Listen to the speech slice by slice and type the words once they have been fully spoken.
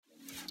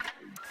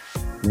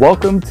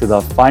Welcome to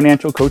the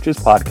Financial Coaches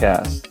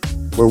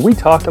Podcast, where we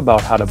talk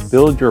about how to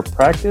build your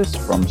practice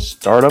from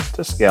startup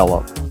to scale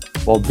up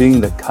while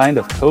being the kind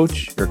of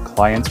coach your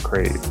clients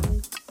crave.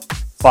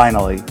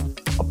 Finally,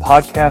 a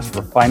podcast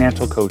for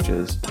financial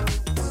coaches.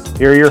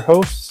 Here are your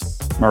hosts,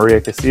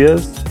 Maria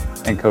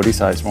Casillas and Cody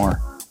Sizemore.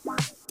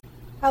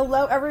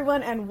 Hello,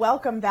 everyone, and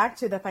welcome back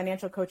to the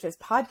Financial Coaches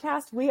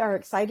Podcast. We are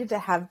excited to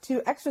have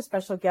two extra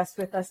special guests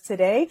with us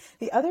today,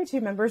 the other two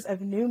members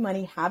of New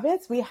Money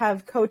Habits. We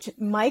have Coach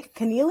Mike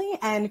Kinealy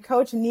and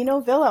Coach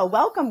Nino Villa.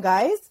 Welcome,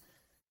 guys.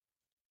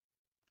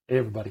 Hey,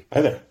 everybody. Hi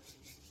there.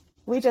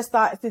 We just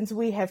thought, since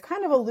we have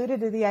kind of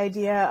alluded to the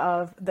idea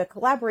of the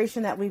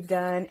collaboration that we've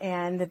done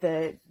and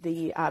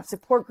the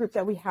support group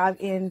that we have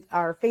in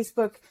our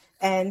Facebook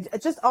and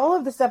just all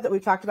of the stuff that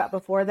we've talked about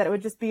before, that it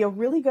would just be a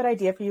really good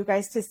idea for you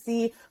guys to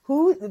see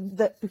who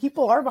the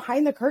people are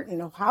behind the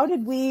curtain. How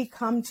did we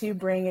come to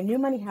bring New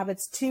Money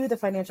Habits to the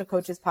Financial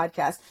Coaches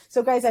Podcast?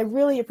 So, guys, I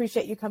really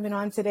appreciate you coming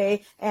on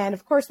today. And,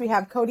 of course, we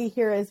have Cody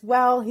here as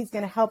well. He's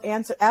going to help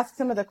ask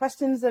some of the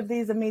questions of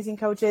these amazing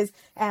coaches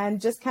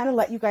and just kind of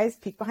let you guys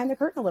peek behind the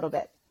curtain a little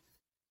bit.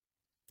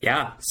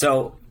 Yeah.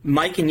 So,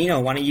 Mike and Nino,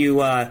 why don't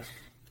you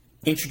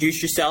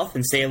introduce yourself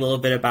and say a little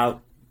bit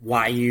about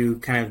why you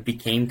kind of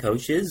became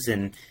coaches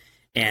and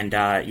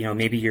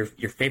maybe your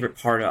favorite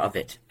part of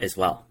it as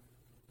well.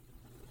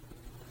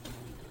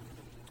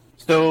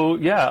 So,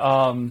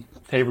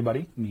 hey,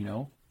 everybody.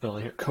 Nino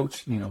Villa here,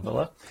 Coach Nino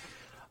Villa.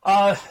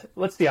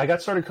 Let's see. I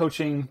got started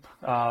coaching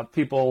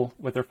people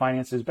with their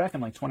finances back in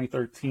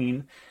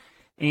 2013.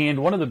 And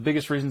one of the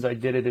biggest reasons I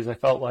did it is I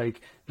felt like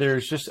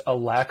there's just a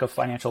lack of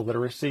financial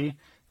literacy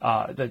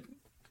that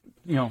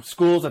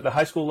schools at the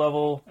high school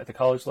level, at the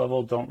college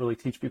level, don't really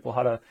teach people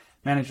how to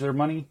manage their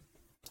money.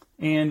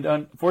 And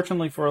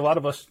unfortunately for a lot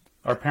of us,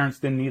 our parents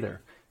didn't either.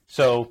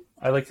 So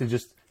I like to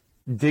just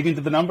dig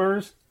into the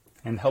numbers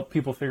and help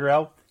people figure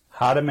out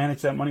how to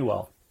manage that money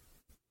well.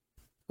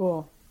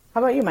 Cool. How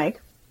about you, Mike?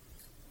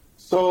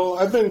 So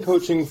I've been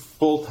coaching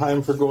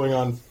full-time for going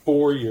on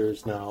 4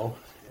 years now.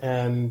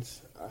 And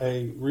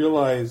I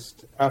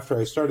realized after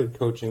I started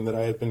coaching that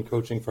I had been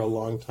coaching for a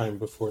long time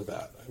before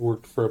that. I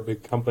worked for a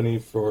big company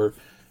for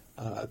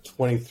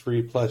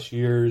 23 plus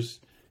years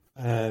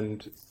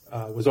and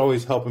was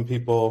always helping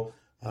people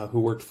who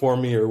worked for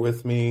me or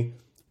with me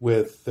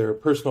with their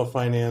personal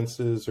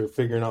finances or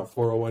figuring out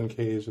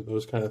 401ks or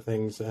those kind of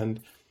things. And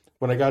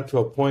when I got to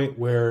a point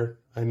where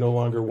I no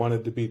longer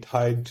wanted to be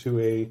tied to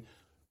a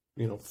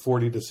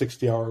 40 to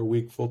 60 hour a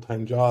week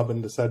full-time job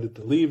and decided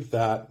to leave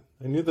that,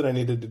 I knew that I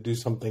needed to do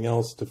something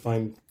else to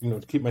find,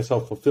 to keep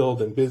myself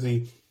fulfilled and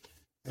busy.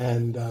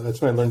 And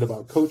that's when I learned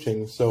about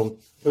coaching. So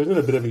I was in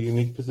a bit of a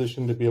unique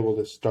position to be able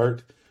to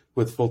start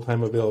with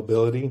full-time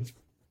availability.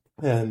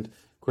 And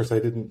of course, I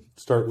didn't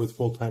start with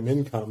full-time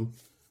income,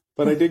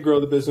 but I did grow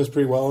the business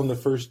pretty well in the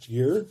first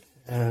year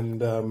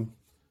and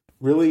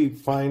really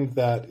find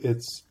that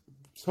it's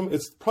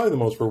probably the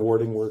most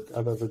rewarding work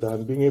I've ever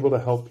done, being able to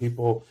help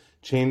people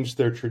change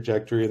their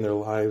trajectory in their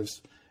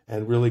lives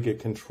and really get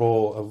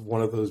control of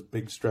one of those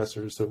big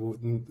stressors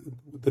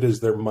that is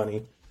their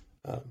money.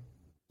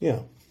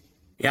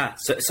 Yeah.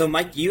 So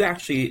Mike, you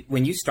actually,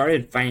 when you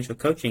started financial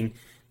coaching,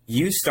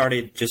 you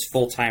started just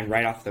full-time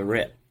right off the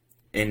rip.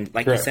 And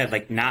like Correct. You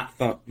said,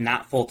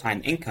 not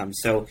full-time income.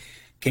 So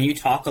can you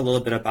talk a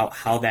little bit about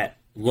how that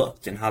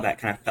looked and how that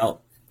kind of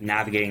felt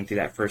navigating through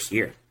that first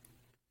year?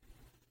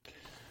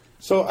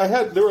 So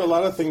there were a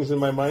lot of things in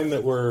my mind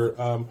that were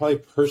probably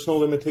personal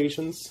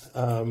limitations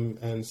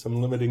and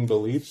some limiting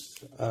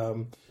beliefs.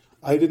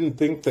 I didn't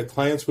think that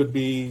clients would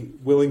be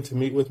willing to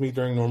meet with me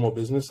during normal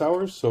business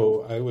hours.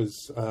 So I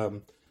was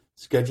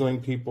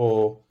scheduling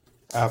people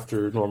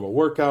after normal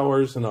work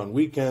hours and on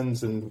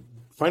weekends and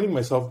finding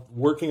myself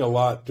working a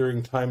lot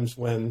during times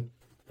when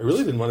I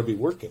really didn't want to be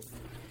working.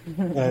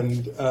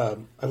 And I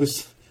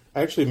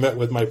actually met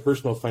with my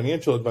personal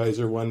financial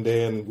advisor one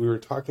day and we were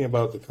talking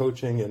about the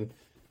coaching and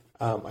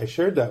I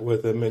shared that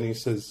with him and he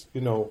says,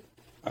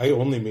 I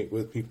only meet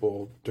with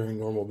people during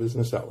normal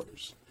business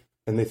hours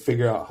and they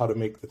figure out how to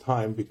make the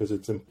time because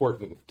it's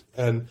important.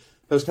 And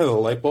that was kind of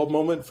the light bulb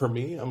moment for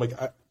me. I'm like,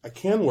 I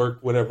can work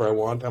whenever I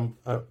want,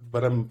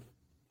 but I'm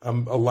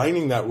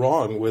aligning that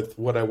wrong with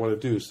what I want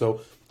to do.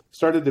 So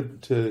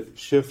started to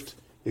shift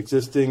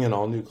existing and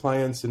all new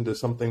clients into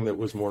something that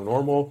was more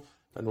normal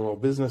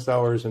business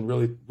hours and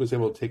really was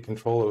able to take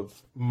control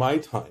of my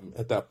time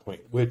at that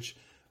point, which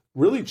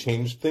really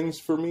changed things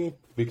for me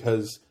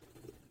because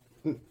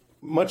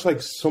much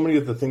like so many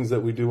of the things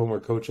that we do when we're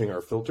coaching are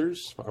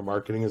filters, our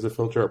marketing is a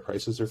filter, our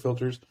prices are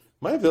filters,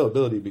 my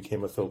availability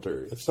became a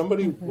filter. If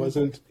somebody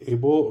wasn't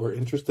able or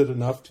interested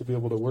enough to be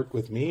able to work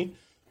with me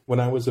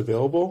when I was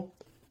available,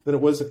 then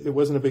it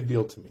wasn't a big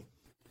deal to me.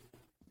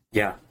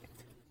 Yeah.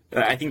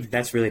 I think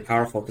that's really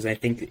powerful because I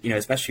think,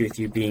 especially with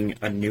you being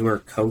a newer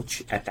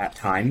coach at that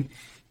time,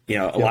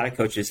 a lot of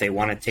coaches, they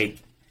want to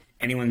take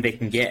anyone they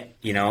can get,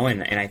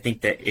 and I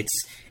think that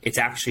it's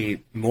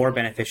actually more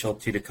beneficial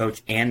to the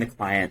coach and the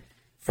client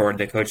for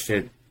the coach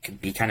to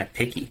be kind of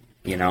picky,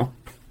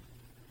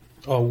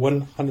 Oh,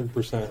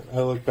 100%.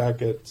 I look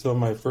back at some of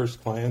my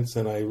first clients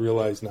and I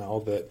realize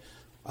now that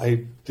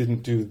I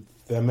didn't do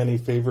them any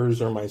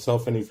favors or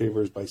myself any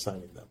favors by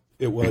signing them.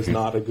 It was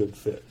not a good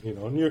fit,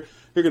 and you're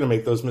going to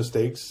make those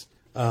mistakes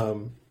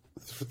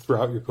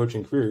throughout your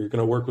coaching career. You're going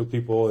to work with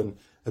people and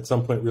at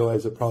some point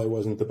realize it probably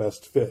wasn't the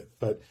best fit.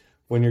 But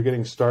when you're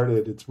getting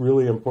started, it's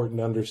really important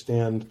to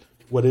understand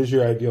what is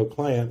your ideal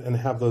client and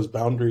have those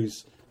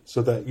boundaries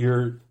so that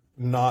you're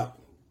not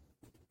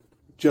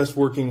just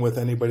working with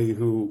anybody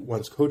who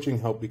wants coaching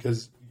help,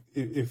 because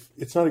if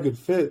it's not a good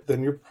fit,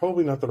 then you're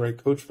probably not the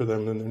right coach for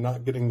them and they're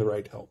not getting the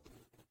right help.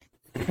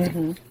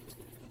 Mm-hmm.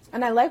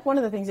 And I like one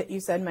of the things that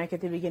you said, Mike,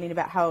 at the beginning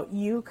about how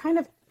you kind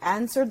of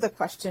answered the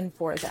question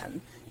for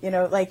them.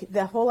 Like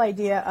the whole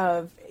idea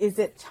of, is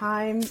this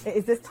time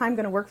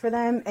going to work for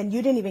them? And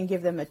you didn't even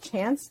give them a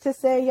chance to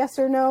say yes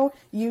or no.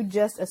 You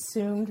just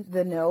assumed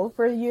the no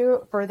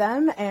for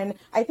them. And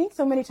I think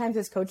so many times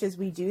as coaches,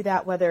 we do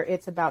that, whether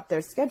it's about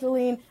their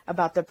scheduling,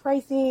 about the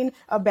pricing,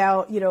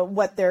 about,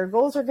 what their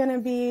goals are going to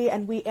be.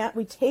 And we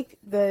take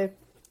the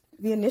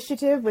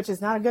initiative, which is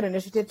not a good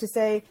initiative, to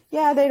say,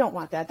 yeah, they don't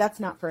want that.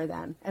 That's not for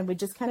them. And we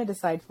just kind of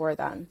decide for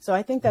them. So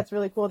I think that's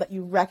really cool that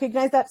you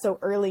recognize that so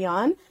early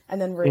on, and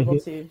then we're able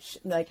to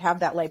have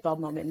that light bulb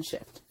moment and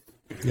shift.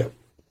 Yep.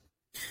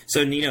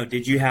 So Nino,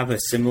 did you have a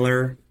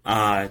similar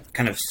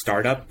kind of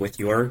startup with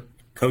your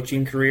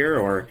coaching career,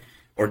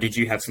 or did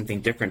you have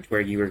something different where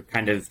you were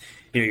kind of,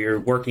 you're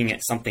working at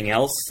something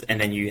else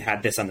and then you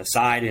had this on the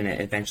side and it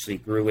eventually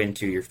grew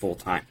into your full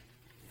time?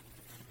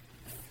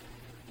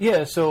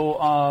 Yeah,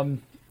 so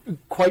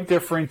quite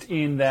different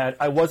in that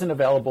I wasn't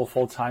available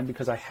full-time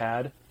because I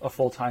had a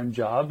full-time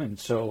job, and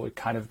so it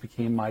kind of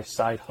became my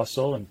side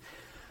hustle, and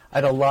I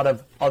had a lot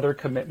of other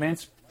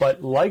commitments.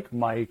 But like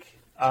Mike,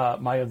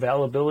 my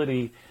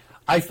availability,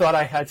 I thought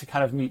I had to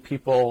kind of meet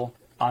people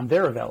on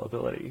their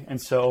availability, and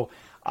so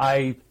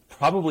I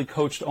probably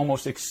coached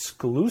almost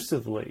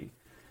exclusively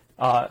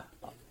at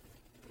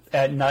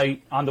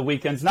night on the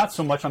weekends. Not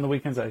so much on the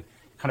weekends. I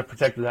kind of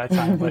protected that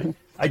time, but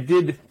I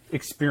did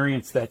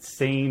experience that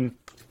same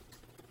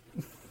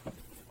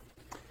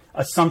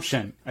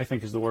assumption, I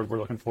think is the word we're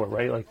looking for,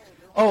 right? Like,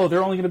 oh,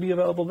 they're only going to be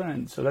available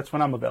then, so that's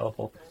when I'm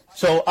available.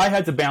 So I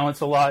had to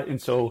balance a lot,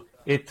 and so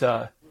it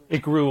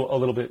grew a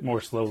little bit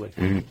more slowly.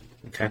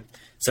 Mm-hmm. Okay.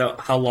 So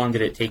how long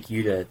did it take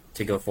you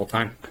to go full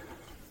time?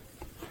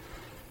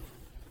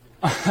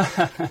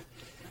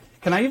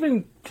 Can I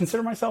even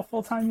consider myself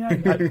full time yet?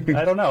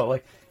 I don't know.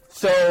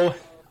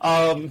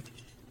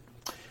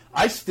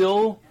 I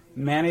still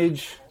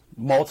manage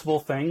multiple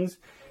things,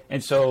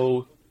 and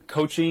so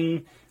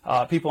coaching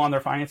people on their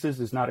finances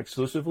is not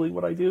exclusively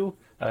what I do.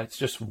 It's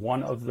just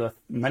one of the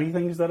many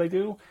things that I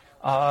do.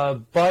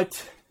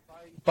 But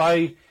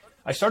I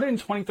started in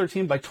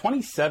 2013. By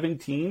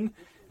 2017,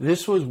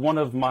 this was one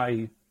of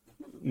my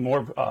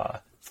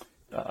more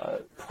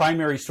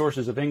primary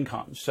sources of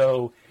income.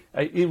 So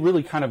it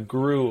really kind of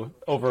grew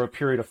over a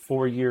period of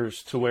 4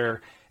 years to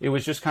where it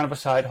was just kind of a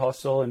side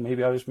hustle, and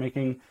maybe I was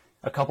making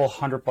a couple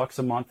 $100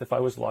 a month if I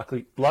was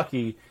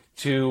lucky,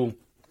 to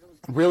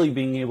really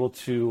being able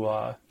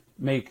to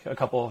make a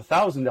couple of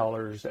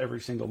 $1,000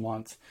 every single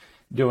month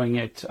doing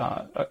it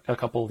a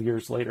couple of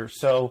years later.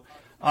 So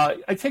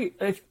like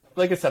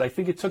I said, I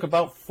think it took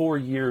about 4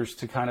 years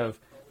to kind of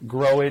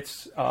grow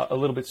it a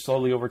little bit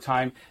slowly over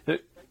time.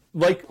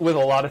 Like with a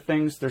lot of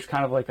things, there's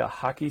kind of like a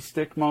hockey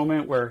stick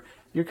moment where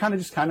you're kind of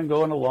just kind of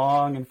going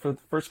along, and for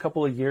the first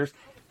couple of years,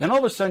 then all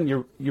of a sudden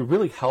you're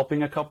really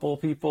helping a couple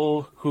of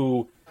people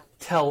who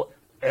tell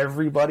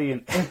everybody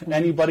and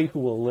anybody who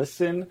will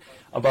listen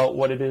about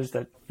what it is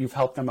that you've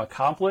helped them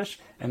accomplish,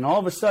 and all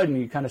of a sudden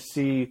you kind of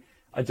see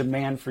a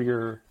demand for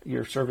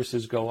your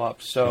services go up.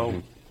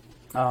 So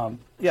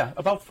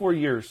about 4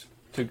 years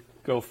to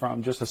go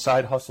from just a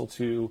side hustle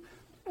to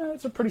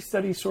it's a pretty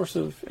steady source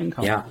of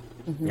income.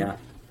 Yeah.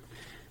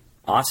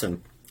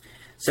 Awesome.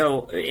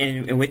 So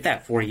and with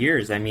that 4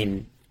 years, I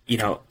mean,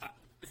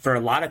 for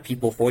a lot of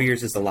people, 4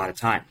 years is a lot of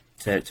time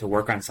to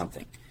work on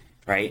something.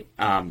 Right.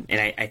 And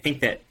I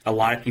think that a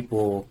lot of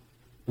people,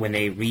 when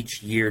they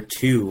reach year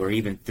 2 or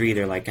even 3,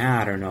 they're like,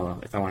 I don't know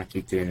if I want to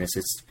keep doing this.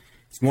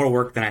 It's more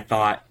work than I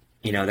thought,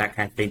 that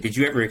kind of thing. Did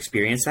you ever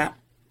experience that?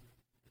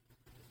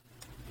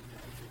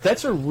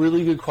 That's a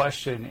really good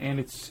question. And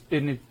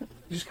it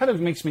just kind of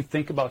makes me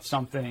think about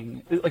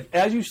something. Like,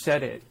 as you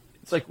said it,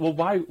 it's like, well,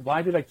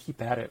 why did I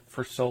keep at it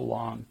for so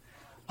long?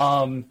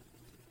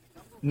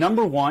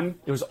 Number one,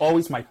 it was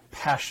always my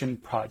passion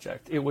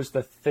project. It was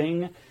the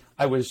thing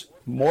I was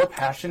more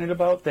passionate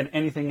about than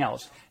anything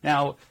else.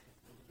 Now,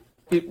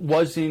 it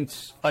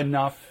wasn't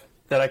enough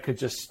that I could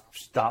just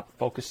stop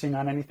focusing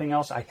on anything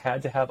else. I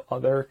had to have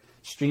other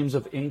streams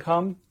of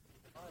income.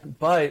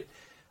 But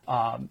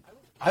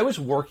I was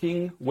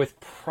working with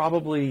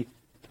probably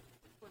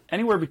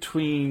anywhere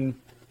between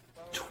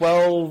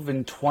 12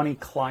 and 20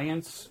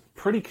 clients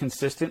pretty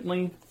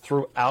consistently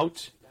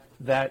throughout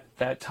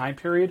that time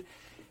period.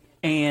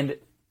 And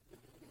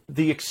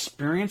the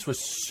experience was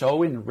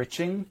so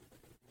enriching.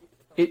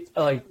 It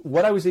like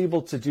what I was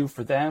able to do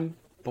for them,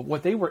 but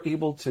what they were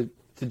able to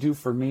to do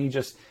for me.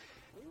 Just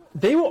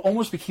they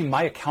almost became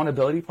my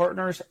accountability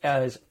partners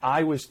as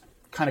I was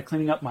kind of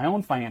cleaning up my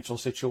own financial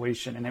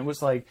situation. And it was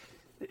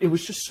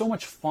just so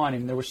much fun,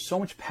 and there was so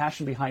much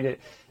passion behind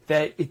it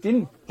that it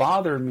didn't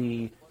bother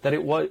me that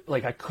it was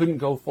like I couldn't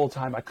go full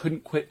time. I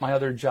couldn't quit my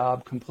other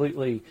job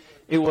completely.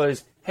 It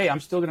was, hey,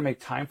 I'm still going to make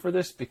time for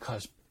this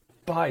because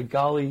by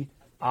golly,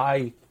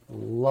 I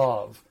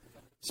love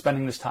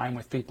spending this time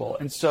with people.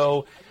 And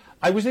so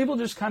I was able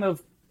to just kind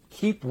of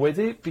keep with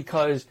it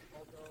because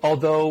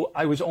although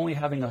I was only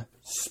having a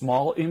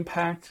small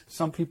impact,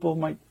 some people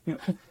might,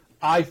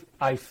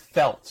 I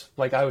felt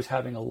like I was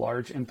having a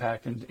large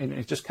impact, and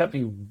it just kept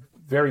me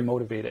very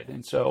motivated.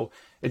 And so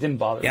it didn't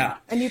bother me.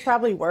 And you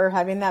probably were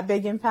having that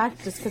big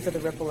impact just because of the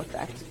ripple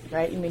effect,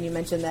 right? I mean, you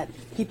mentioned that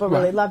people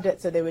really loved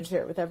it, so they would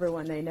share it with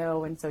everyone they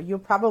know. And so you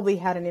probably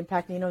had an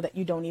impact, that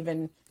you don't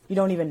even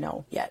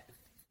know yet.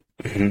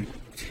 Mm-hmm.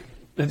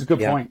 That's a good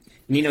point.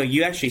 Nino,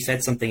 you actually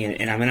said something,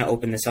 and I'm going to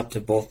open this up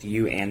to both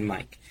you and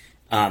Mike.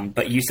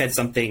 But you said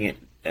something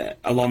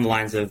along the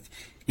lines of,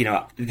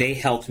 they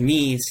helped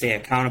me stay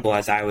accountable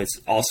as I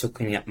was also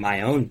cleaning up my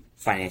own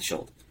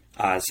financial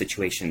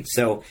situation.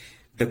 So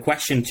the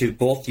question to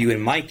both you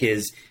and Mike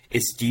is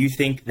do you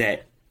think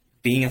that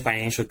being a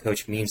financial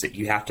coach means that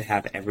you have to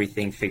have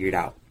everything figured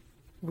out?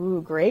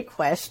 Ooh, great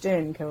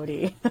question,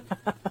 Cody.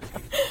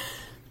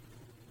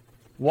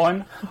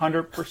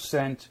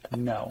 100%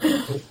 no.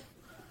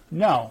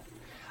 No.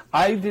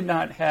 I did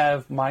not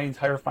have my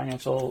entire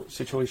financial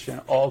situation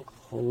all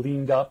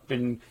cleaned up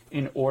and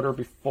in order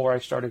before I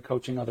started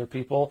coaching other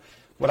people.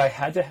 What I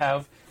had to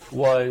have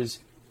was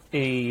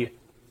a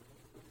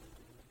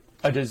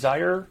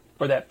desire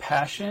or that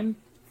passion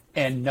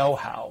and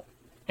know-how.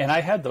 And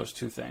I had those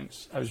two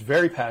things. I was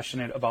very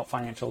passionate about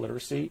financial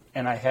literacy,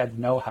 and I had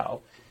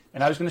know-how.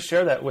 And I was going to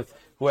share that with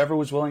whoever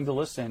was willing to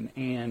listen.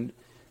 And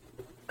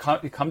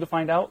come to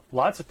find out,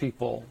 lots of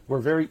people were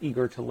very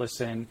eager to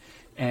listen.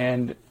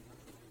 And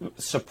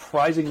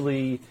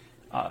surprisingly,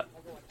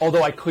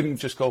 although I couldn't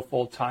just go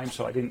full time,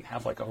 so I didn't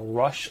have like a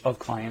rush of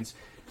clients,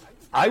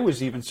 I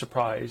was even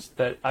surprised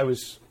that I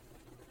was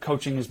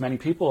coaching as many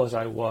people as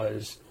I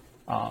was,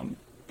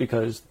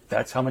 because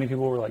that's how many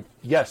people were like,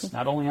 yes,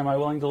 not only am I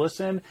willing to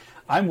listen,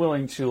 I'm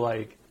willing to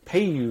like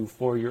pay you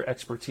for your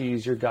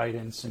expertise, your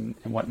guidance, and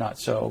whatnot.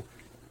 So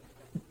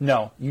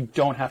no, you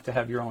don't have to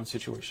have your own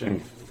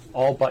situation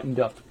all buttoned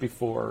up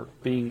before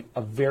being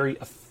a very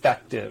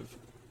effective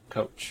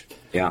coach.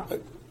 Yeah.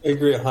 I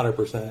agree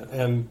 100%.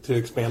 And to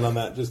expand on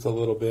that just a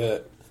little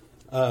bit,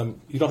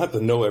 you don't have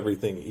to know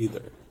everything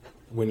either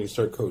when you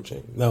start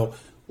coaching. Now,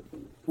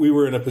 I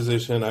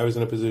was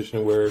in a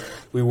position where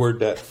we were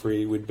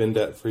debt-free. We'd been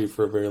debt-free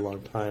for a very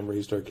long time,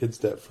 raised our kids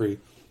debt-free.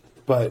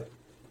 But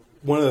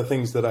one of the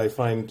things that I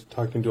find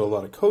talking to a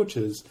lot of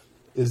coaches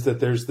is that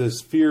there's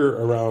this fear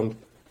around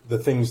the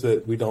things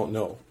that we don't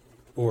know,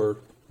 or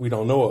we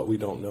don't know what we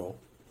don't know.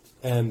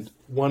 And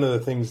one of the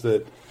things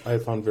that I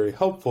found very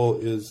helpful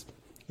is,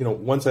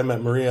 once I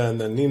met Maria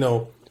and then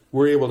Nino,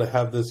 we're able to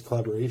have this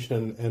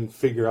collaboration and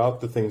figure out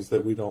the things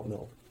that we don't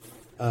know.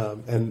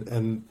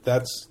 And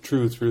that's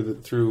true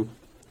through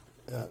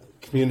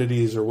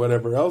communities or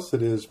whatever else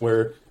it is,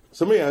 where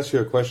somebody asks you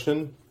a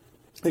question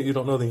that you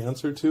don't know the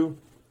answer to,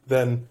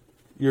 then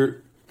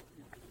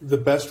the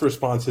best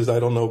response is, I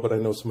don't know, but I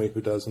know somebody who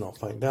does, and I'll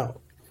find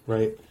out,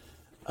 right?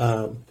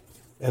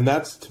 And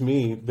that's, to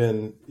me,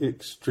 been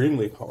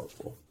extremely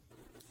powerful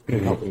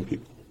in helping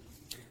people.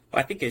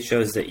 Well, I think it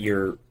shows that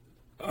you're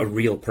a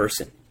real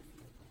person.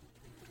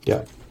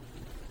 Yeah.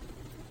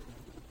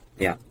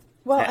 Yeah.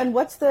 Well, and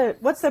what's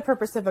the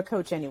purpose of a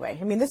coach anyway?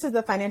 I mean, this is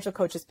the Financial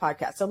Coaches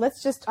Podcast, so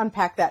let's just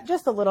unpack that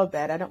just a little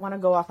bit. I don't want to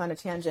go off on a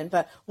tangent,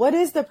 but what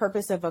is the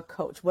purpose of a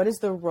coach? What is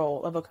the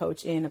role of a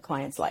coach in a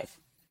client's life?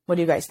 What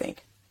do you guys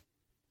think?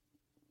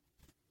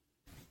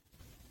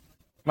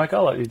 Mike,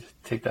 I'll let you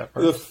take that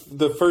first.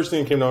 The first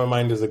thing that came to my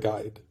mind is a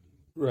guide,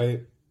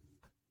 right?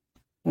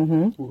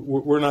 Mm-hmm.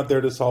 We're not there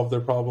to solve their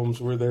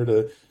problems. We're there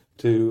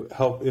to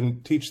help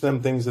and teach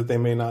them things that they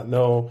may not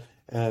know,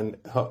 and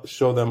help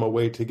show them a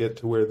way to get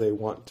to where they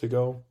want to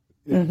go.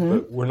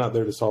 But we're not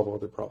there to solve all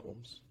their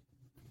problems.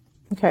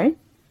 Okay.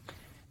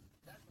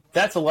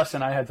 That's a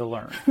lesson I had to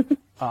learn,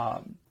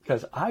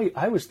 because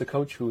I was the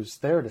coach who was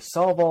there to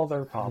solve all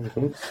their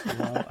problems.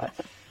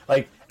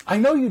 I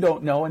know you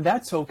don't know, and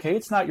that's okay.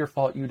 It's not your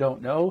fault you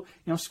don't know.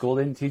 School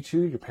didn't teach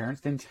you, your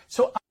parents didn't.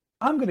 So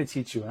I'm going to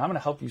teach you, and I'm going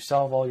to help you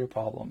solve all your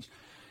problems.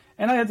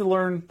 And I had to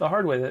learn the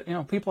hard way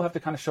that, people have to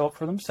kind of show up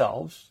for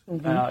themselves.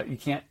 You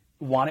can't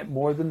want it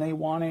more than they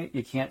want it.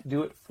 You can't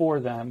do it for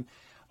them.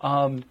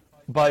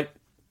 But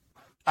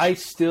I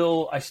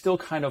still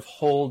kind of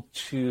hold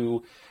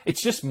to,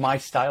 it's just my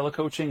style of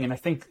coaching. And I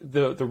think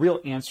the real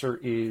answer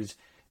is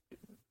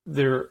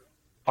there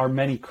are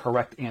many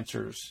correct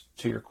answers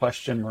to your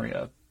question,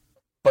 Maria.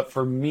 But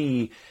for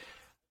me,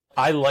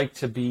 I like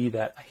to be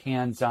that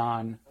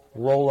hands-on,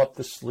 roll up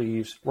the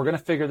sleeves. We're going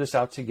to figure this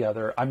out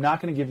together. I'm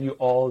not going to give you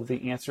all of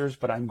the answers,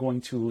 but I'm going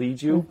to lead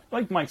you.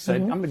 Like Mike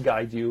said, I'm going to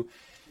guide you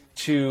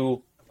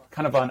to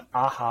kind of an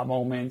aha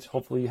moment.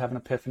 Hopefully you have an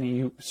epiphany,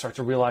 you start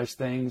to realize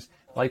things,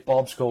 light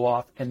bulbs go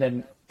off, and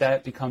then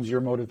that becomes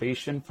your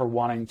motivation for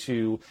wanting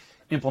to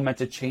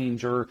implement a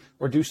change or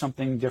do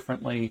something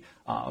differently.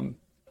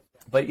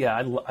 But yeah,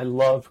 I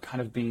love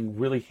kind of being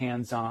really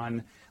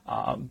hands-on,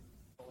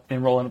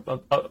 and rolling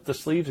up the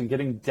sleeves and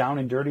getting down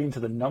and dirty into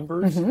the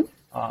numbers,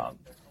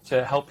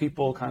 to help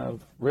people kind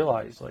of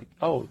realize, like,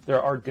 oh,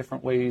 there are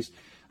different ways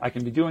I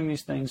can be doing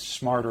these things,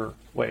 smarter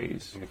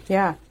ways.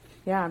 Yeah,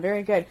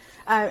 very good.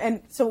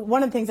 And so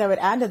one of the things I would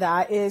add to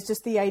that is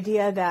just the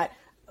idea that,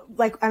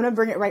 like, I'm going to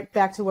bring it right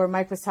back to where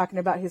Mike was talking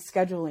about his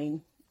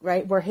scheduling,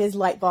 right? Where his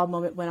light bulb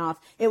moment went off.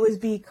 It was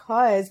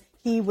because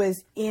he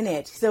was in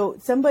it. So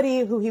somebody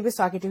who he was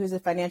talking to, who's a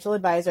financial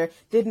advisor,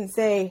 didn't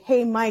say,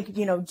 hey, Mike,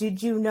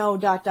 did you know ...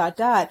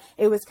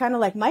 It was kind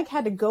of like Mike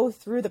had to go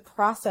through the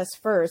process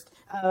first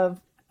of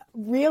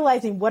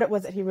realizing what it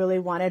was that he really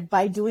wanted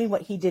by doing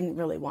what he didn't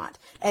really want.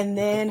 And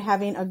then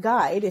having a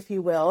guide, if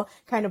you will,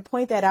 kind of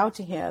point that out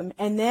to him.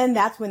 And then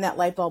that's when that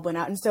light bulb went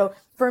out. And so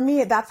for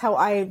me, that's how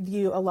I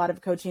view a lot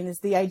of coaching, is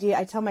the idea.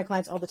 I tell my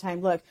clients all the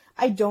time, look,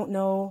 I don't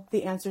know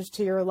the answers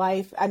to your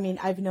life. I mean,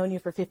 I've known you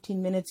for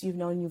 15 minutes. You've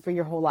known you for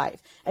your whole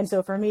life. And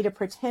so for me to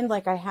pretend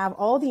like I have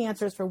all the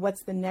answers for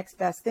what's the next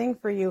best thing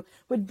for you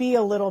would be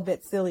a little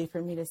bit silly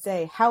for me to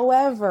say.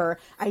 However,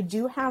 I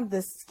do have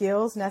the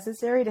skills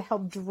necessary to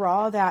help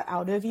draw that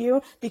out of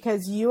you,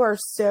 because you are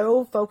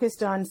so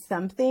focused on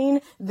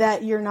something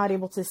that you're not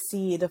able to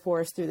see the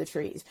forest through the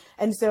trees.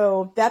 And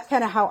so that's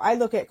kind of how I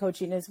look at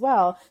coaching as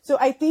well. So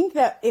I think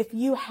that if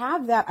you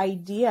have that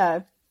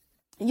idea,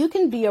 you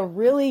can be a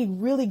really,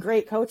 really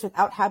great coach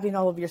without having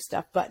all of your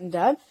stuff buttoned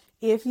up,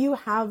 if you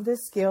have the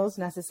skills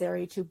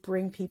necessary to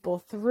bring people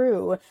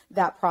through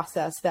that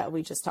process that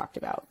we just talked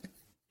about.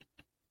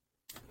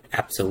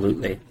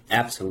 Absolutely.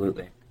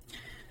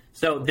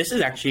 So this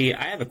is actually,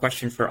 I have a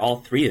question for all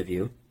three of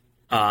you.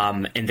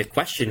 And the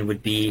question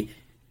would be,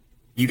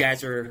 you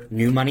guys are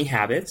new money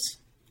habits.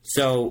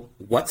 So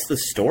what's the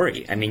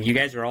story? I mean, you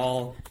guys are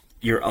all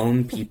your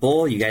own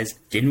people. You guys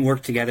didn't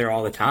work together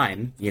all the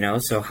time,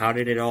 so how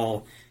did it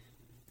all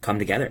come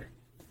together?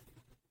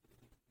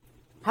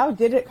 How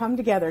did it come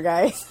together,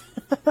 guys?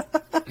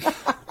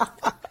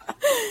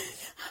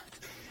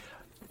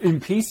 In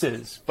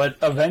pieces, but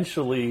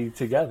eventually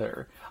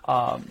together.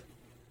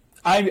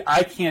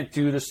 I can't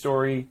do the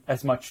story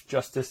as much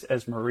justice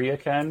as Maria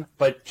can,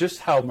 but just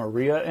how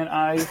Maria and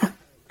I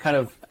kind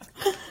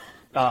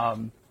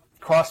of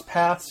cross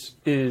paths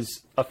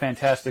is a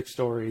fantastic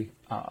story.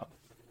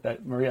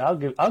 That Maria,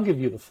 I'll give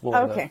you the floor.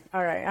 Okay,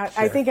 all right.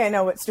 I think I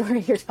know what story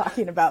you're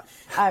talking about.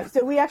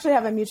 So we actually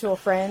have a mutual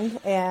friend,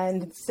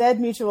 and said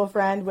mutual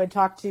friend would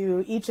talk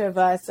to each of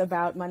us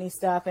about money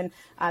stuff. And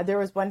there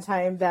was one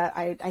time that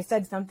I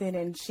said something,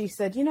 and she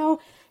said, you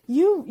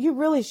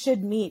really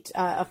should meet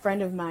a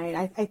friend of mine.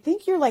 I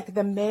think you're like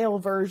the male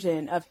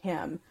version of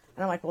him.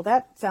 And I'm like, well,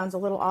 that sounds a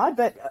little odd,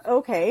 but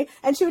okay.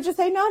 And she would just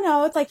say,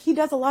 no, it's like he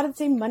does a lot of the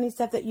same money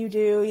stuff that you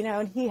do,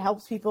 and he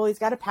helps people. He's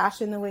got a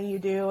passion the way you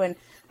do. And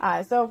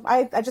so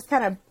I just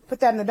kind of put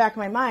that in the back of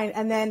my mind.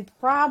 And then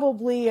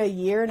probably a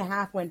year and a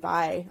half went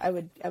by. I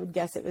would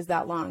guess it was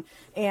that long.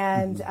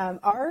 And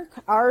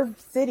our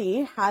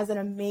city has an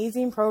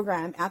amazing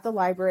program at the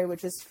library,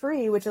 which is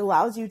free, which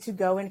allows you to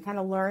go and kind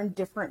of learn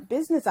different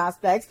business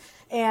aspects.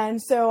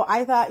 And so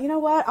I thought, you know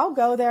what, I'll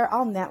go there,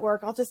 I'll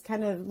network, I'll just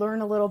kind of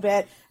learn a little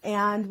bit.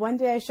 And one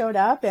day I showed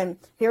up, and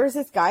here was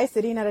this guy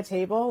sitting at a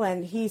table,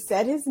 and he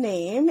said his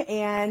name,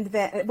 and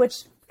then,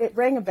 which it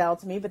rang a bell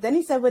to me, but then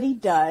he said what he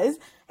does,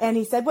 and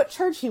he said what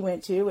church he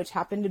went to, which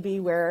happened to be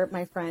where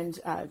my friend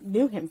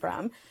knew him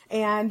from.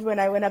 And when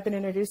I went up and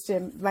introduced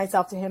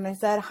myself to him, I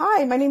said,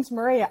 hi, my name's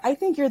Maria. I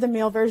think you're the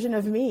male version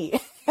of me.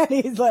 And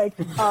he's like,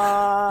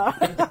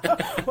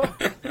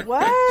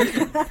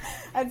 what?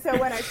 And so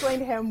when I explained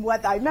to him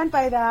what I meant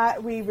by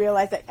that, we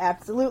realized that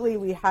absolutely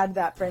we had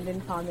that friend in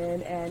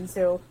common. And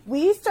so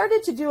we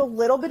started to do a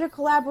little bit of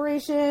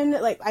collaboration.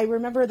 Like, I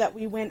remember that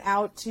we went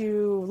out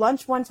to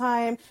lunch one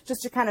time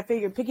just to kind of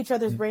pick each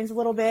other's brains a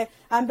little bit.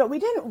 But we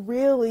didn't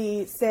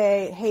really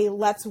say, hey,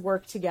 let's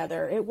work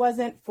together. It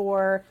wasn't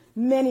for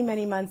many,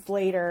 many months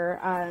later.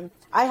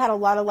 I had a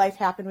lot of life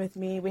happen with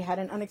me. We had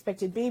an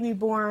unexpected baby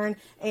born.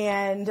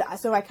 And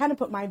so I kind of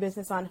put my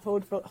business on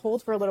hold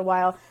for a little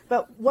while.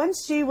 But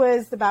once she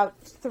was about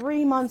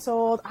 3 months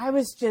old, I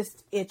was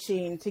just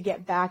itching to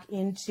get back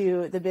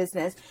into the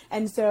business.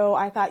 And so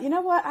I thought, you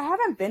know what? I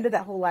haven't been to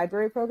that whole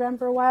library program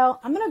for a while.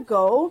 I'm going to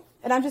go,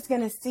 and I'm just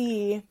going to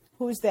see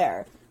who's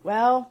there.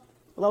 Well,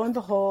 lo and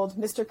behold,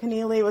 Mr.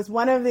 Kinealy was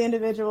one of the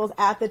individuals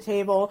at the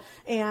table.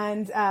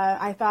 And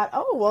I thought,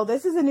 oh, well,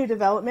 this is a new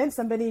development,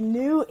 somebody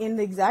new in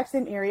the exact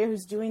same area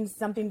who's doing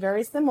something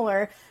very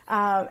similar.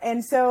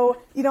 And so,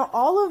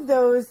 all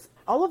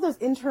of those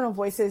internal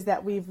voices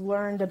that we've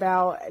learned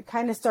about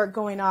kind of start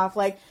going off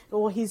like,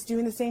 well, he's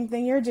doing the same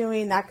thing you're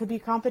doing. That could be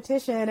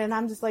competition. And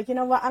I'm just like, you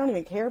know what? I don't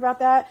even care about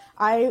that.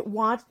 I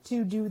want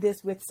to do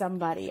this with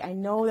somebody. I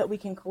know that we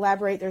can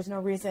collaborate. There's no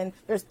reason.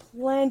 There's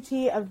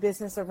plenty of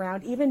business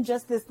around, even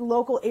just this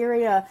local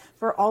area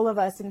for all of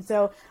us. And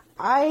so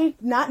I,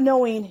 not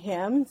knowing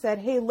him, said,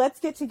 hey, let's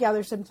get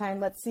together sometime.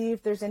 Let's see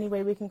if there's any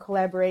way we can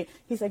collaborate.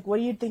 He's like, what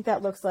do you think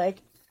that looks like?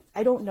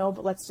 I don't know,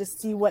 but let's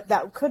just see what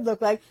that could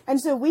look like. And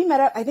so we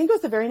met up, I think it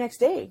was the very next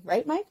day,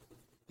 right, Mike?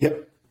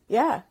 Yep.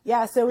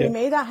 Yeah. So we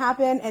made that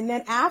happen. And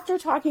then after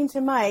talking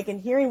to Mike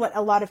and hearing what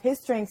a lot of his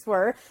strengths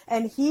were,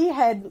 and he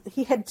had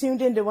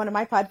tuned into one of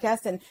my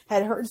podcasts and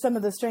had heard some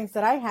of the strengths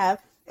that I have.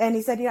 And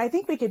he said, I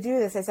think we could do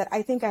this. I said,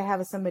 I think I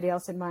have somebody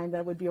else in mind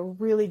that would be a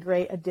really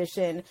great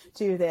addition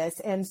to this.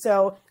 And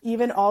so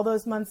even all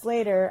those months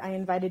later, I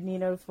invited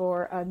Nino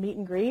for a meet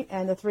and greet,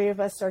 and the three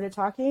of us started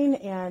talking,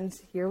 and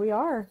here we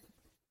are.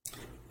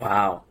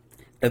 Wow.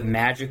 The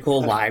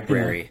magical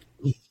library.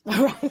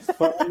 Right.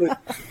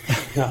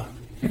 Yeah.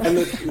 And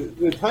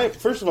the time,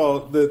 first of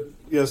all,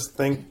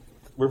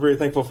 we're very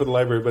thankful for the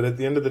library, but at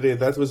the end of the day,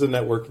 that was a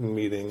networking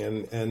meeting.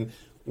 And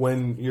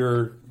when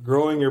you're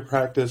growing your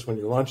practice, when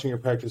you're launching your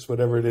practice,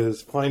 whatever it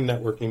is, find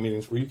networking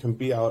meetings where you can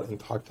be out and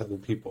talk to other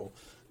people,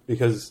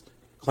 because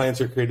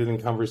clients are created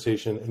in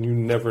conversation and you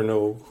never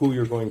know who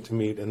you're going to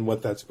meet and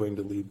what that's going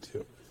to lead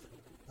to.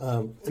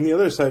 And the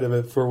other side of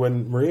it, for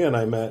when Maria and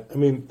I met, I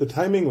mean, the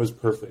timing was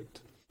perfect,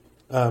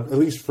 at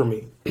least for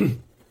me.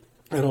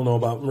 I don't know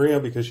about Maria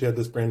because she had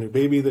this brand new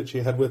baby that she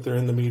had with her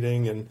in the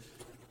meeting, and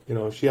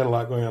she had a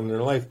lot going on in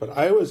her life. But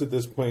I was at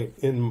this point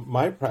in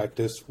my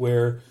practice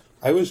where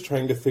I was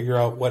trying to figure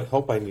out what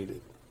help I needed.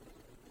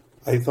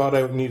 I thought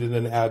I needed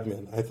an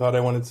admin. I thought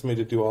I wanted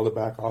somebody to do all the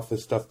back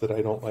office stuff that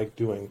I don't like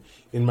doing.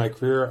 In my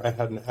career, I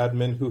had an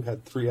admin who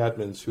had 3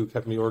 admins who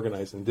kept me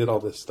organized and did all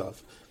this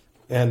stuff.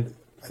 And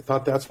I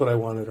thought that's what I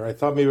wanted. Or I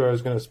thought maybe I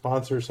was going to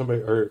sponsor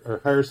somebody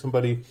or hire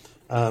somebody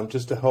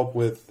just to help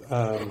with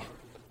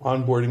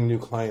onboarding new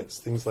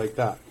clients, things like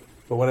that.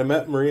 But when I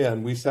met Maria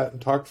and we sat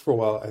and talked for a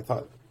while, I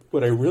thought,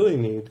 what I really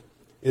need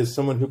is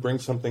someone who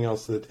brings something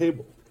else to the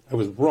table. I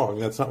was wrong.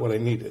 That's not what I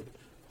needed.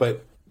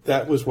 But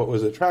that was what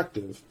was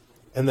attractive.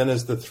 And then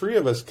as the 3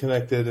 of us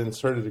connected and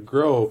started to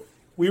grow,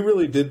 we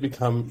really did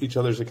become each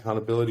other's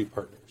accountability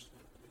partners.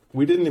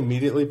 We didn't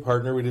immediately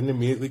partner. We didn't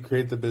immediately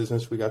create the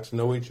business. We got to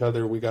know each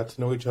other. We got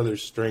to know each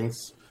other's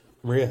strengths.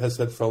 Maria has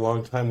said for a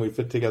long time, we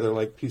fit together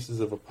like pieces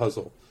of a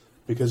puzzle.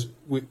 Because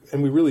we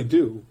really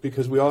do,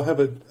 because we all have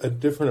a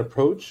different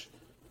approach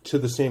to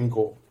the same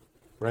goal,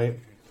 right?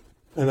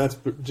 And that's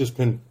just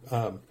been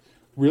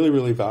really,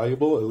 really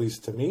valuable, at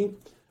least to me.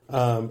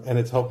 And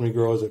it's helped me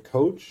grow as a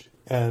coach.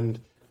 And,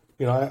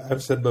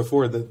 I've said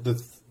before that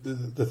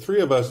the 3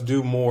 of us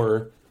do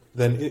more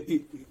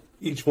than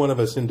each one of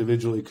us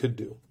individually could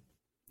do,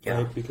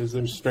 right? Because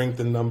there's strength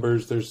in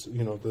numbers, there's,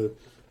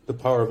 the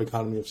power of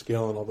economy of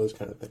scale and all those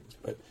kind of things.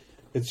 But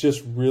it's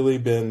just really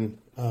been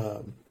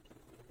a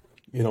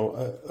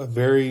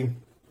very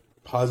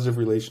positive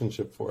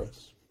relationship for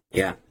us.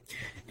 Yeah.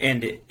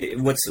 And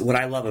what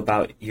I love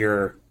about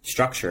your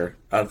structure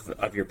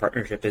of your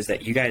partnership is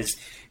that you guys,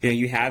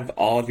 you have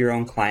all of your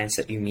own clients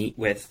that you meet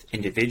with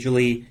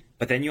individually,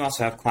 but then you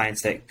also have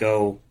clients that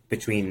go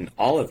between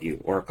all of you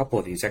or a couple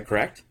of you. Is that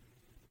correct?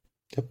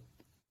 Yep.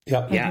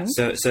 Yeah. Yeah.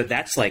 Mm-hmm. So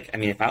that's like, I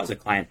mean, if I was a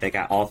client that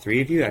got all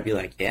 3 of you, I'd be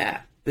like,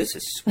 yeah, this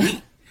is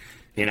sweet,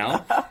 And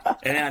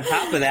then on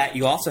top of that,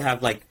 you also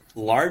have like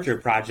larger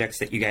projects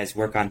that you guys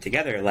work on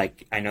together.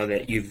 Like I know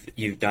that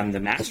you've done the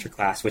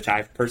masterclass, which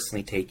I've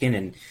personally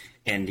taken,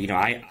 and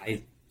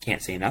I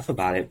can't say enough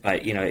about it.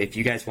 But if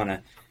you guys want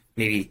to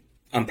maybe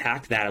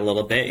unpack that a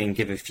little bit and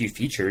give a few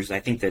features, I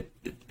think that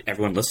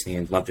everyone listening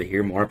would love to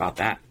hear more about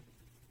that.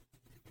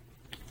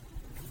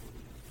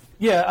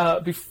 Yeah,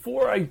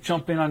 before I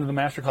jump in onto the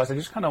masterclass, I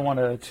just kind of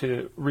wanted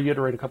to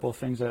reiterate a couple of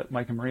things that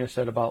Mike and Maria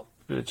said about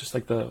just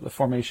like the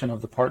formation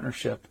of the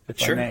partnership, if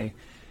Sure. I may.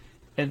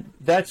 And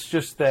that's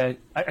just that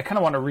I kind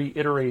of want to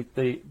reiterate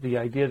the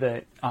idea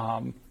that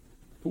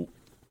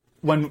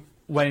when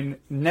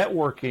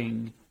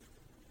networking,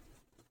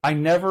 I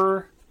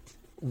never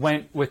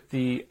went with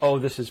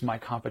this is my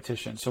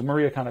competition. So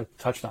Maria kind of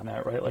touched on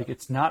that, right? Like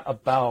it's not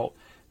about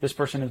this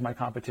person is my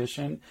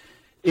competition.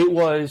 It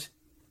was,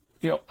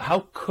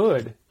 how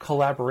could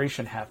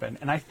collaboration happen?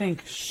 And I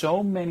think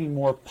so many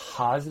more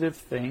positive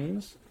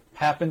things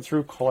happen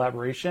through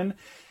collaboration.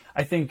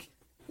 I think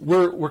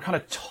we're kind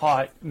of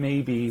taught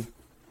maybe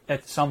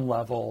at some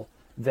level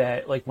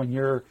that like when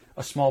you're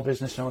a small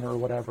business owner or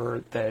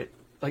whatever, that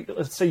like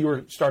let's say you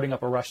were starting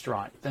up a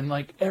restaurant, then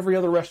like every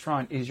other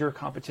restaurant is your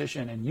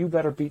competition and you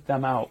better beat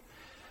them out.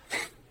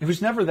 It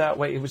was never that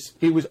way.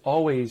 It was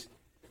always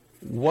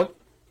what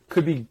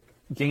could be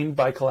gained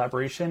by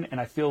collaboration, and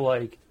I feel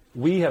like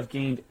we have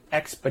gained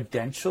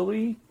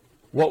exponentially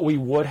what we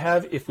would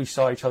have if we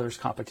saw each other's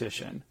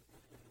competition.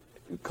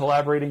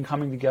 Collaborating,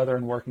 coming together,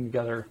 and working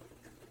together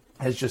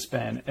has just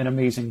been an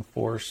amazing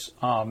force.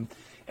 And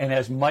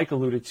as Mike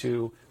alluded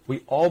to,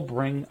 we all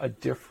bring a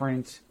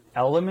different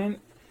element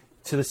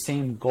to the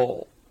same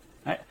goal.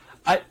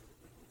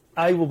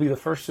 I will be the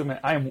first to admit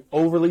I am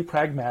overly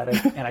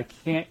pragmatic, and I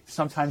can't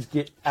sometimes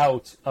get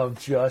out of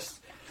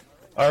just,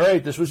 all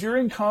right, this was your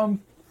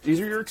income, these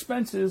are your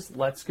expenses,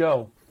 let's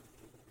go.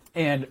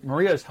 And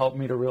Maria has helped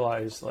me to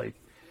realize like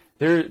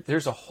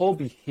there's a whole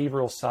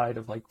behavioral side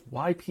of like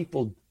why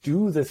people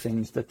do the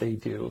things that they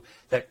do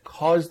that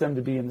cause them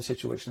to be in the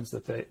situations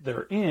that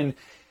they're in.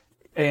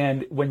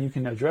 And when you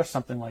can address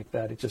something like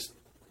that,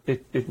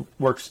 it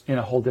works in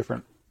a whole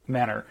different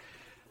manner.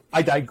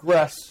 I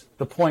digress.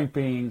 The point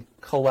being,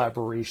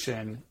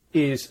 collaboration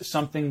is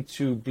something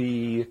to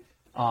be,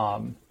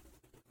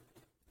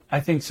 I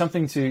think,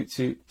 something to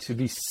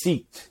be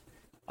seeked.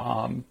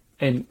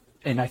 And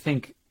I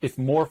think if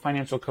more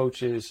financial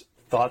coaches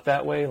thought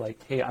that way,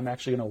 like, hey, I'm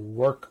actually going to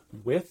work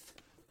with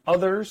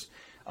others,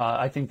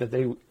 I think that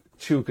they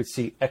too could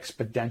see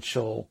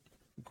exponential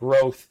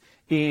growth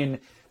in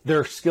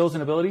their skills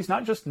and abilities,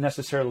 not just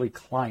necessarily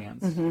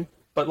clients,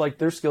 but like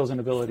their skills and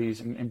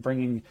abilities and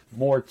bringing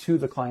more to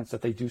the clients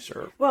that they do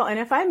serve. Well, and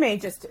if I may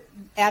just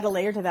add a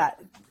layer to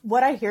that,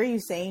 what I hear you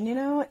saying,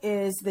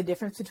 is the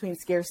difference between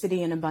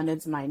scarcity and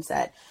abundance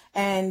mindset.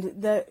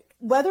 And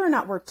whether or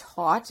not we're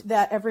taught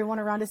that everyone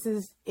around us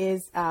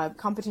is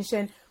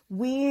competition,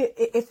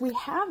 if we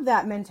have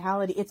that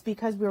mentality, it's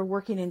because we're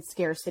working in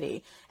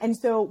scarcity. And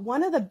so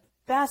one of the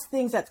best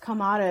things that's come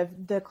out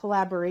of the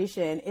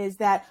collaboration is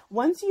that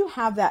once you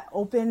have that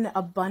open,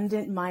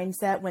 abundant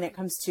mindset when it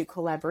comes to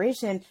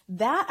collaboration,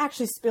 that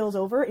actually spills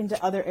over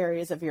into other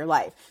areas of your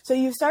life. So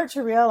you start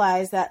to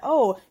realize that,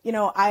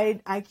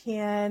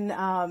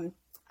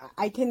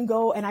 I can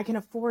go and I can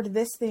afford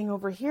this thing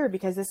over here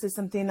because this is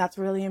something that's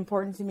really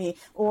important to me.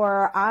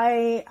 Or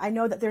I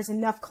know that there's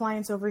enough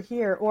clients over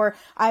here, or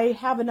I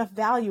have enough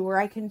value where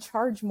I can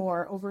charge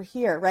more over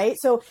here, right?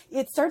 So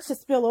it starts to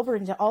spill over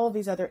into all of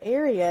these other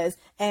areas,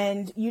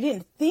 and you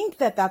didn't think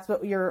that that's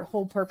what your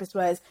whole purpose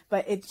was,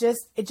 but it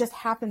just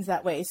happens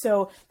that way.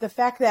 So the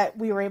fact that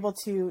we were able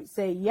to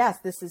say, yes,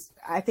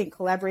 I think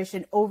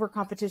collaboration over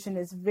competition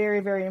is very,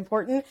 very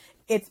important.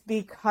 It's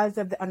because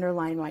of the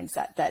underlying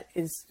mindset that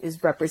is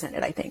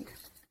represented, I think.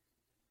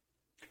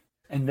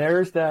 And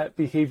there's that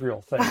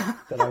behavioral thing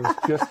that I was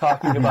just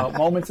talking about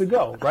moments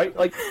ago, right?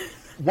 Like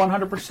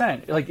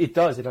 100%. Like it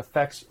does. It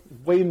affects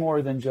way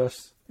more than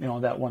just,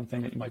 that one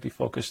thing that you might be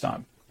focused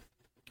on.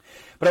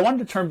 But I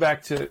wanted to turn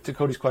back to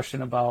Cody's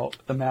question about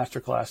the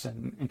masterclass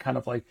and kind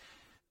of like,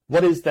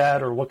 what is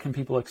that, or what can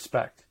people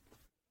expect?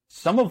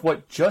 Some of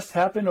what just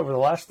happened over the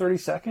last 30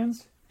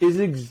 seconds is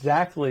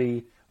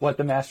exactly what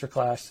the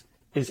masterclass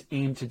is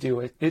aimed to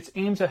do. It's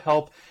aimed to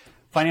help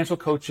financial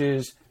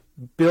coaches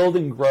build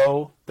and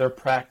grow their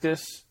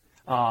practice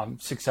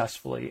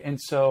successfully. And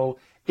so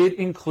it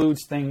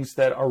includes things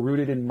that are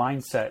rooted in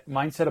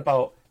mindset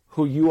about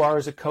who you are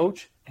as a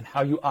coach and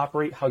how you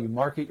operate, how you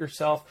market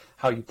yourself,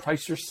 how you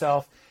price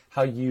yourself,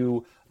 how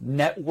you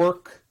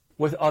network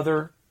with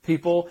other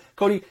people.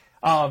 Cody,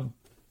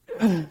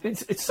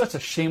 it's such a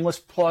shameless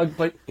plug,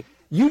 but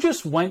you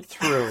just went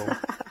through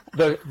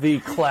the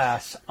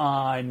class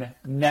on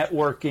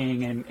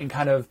networking and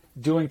kind of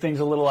doing things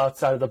a little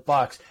outside of the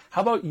box.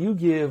 How about you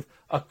give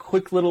a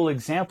quick little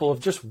example of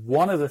just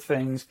one of the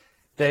things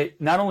that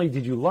not only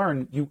did you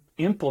learn, you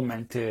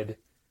implemented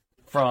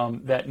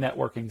from that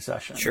networking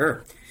session?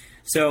 Sure.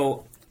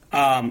 So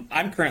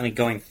I'm currently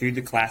going through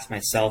the class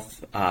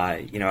myself.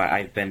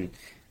 I've been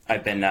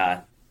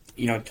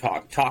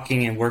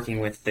talking and working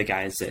with the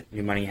guys at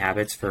New Money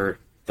Habits for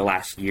the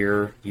last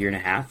year and a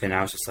half, and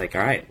I was just like,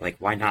 all right, like,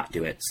 why not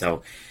do it?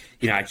 So,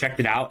 I checked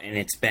it out, and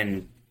it's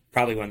been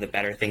probably one of the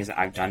better things that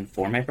I've done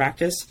for my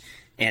practice.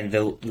 And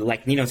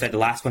like Nino said, the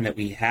last one that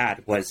we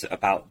had was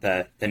about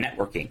the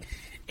networking.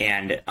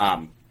 And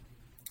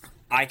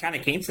I kind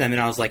of came to them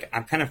and I was like,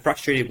 I'm kind of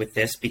frustrated with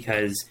this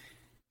because,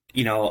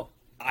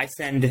 I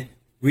send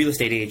real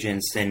estate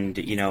agents and,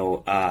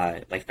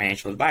 like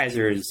financial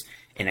advisors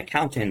and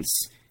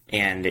accountants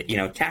and,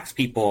 tax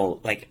people,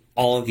 like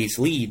all of these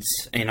leads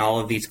and all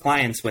of these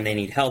clients when they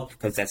need help,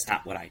 because that's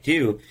not what I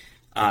do.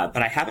 But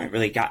I haven't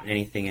really gotten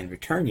anything in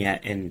return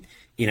yet. And,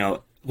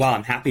 while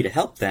I'm happy to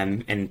help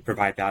them and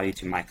provide value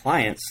to my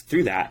clients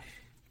through that,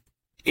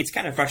 it's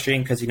kind of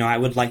frustrating because, I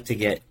would like to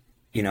get,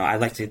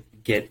 I'd like to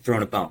get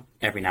thrown a bone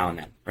every now and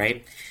then.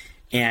 Right.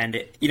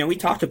 And, we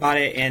talked about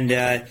it,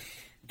 and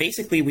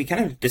basically we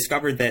kind of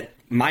discovered that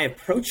my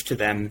approach to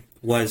them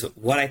was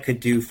what I could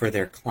do for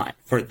their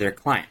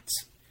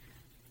clients,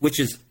 which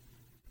is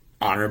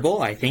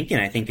honorable, I think,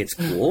 and I think it's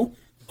cool,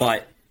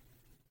 but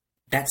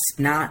that's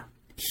not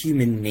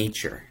human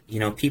nature.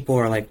 People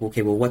are like,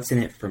 okay, well, what's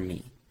in it for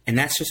me? And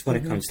that's just what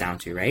it comes down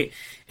to, right?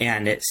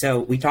 And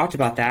so we talked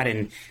about that,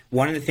 and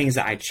one of the things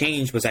that I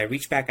changed was I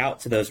reached back out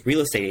to those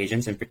real estate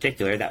agents in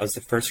particular. That was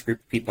the first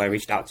group of people I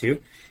reached out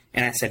to.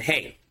 And I said,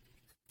 hey,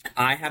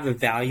 I have a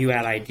value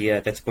add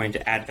idea that's going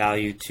to add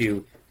value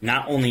to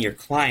not only your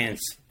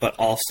clients, but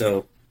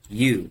also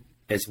you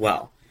as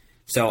well.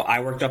 So I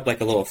worked up like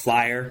a little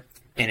flyer,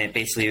 and it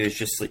basically was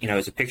just, it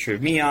was a picture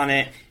of me on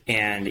it,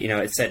 and,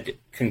 it said,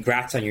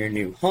 congrats on your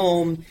new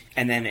home.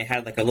 And then it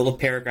had like a little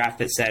paragraph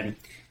that said,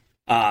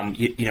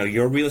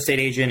 your real estate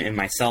agent and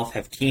myself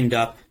have teamed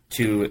up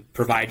to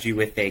provide you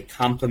with a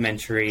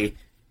complimentary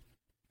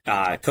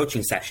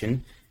coaching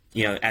session,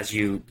 as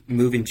you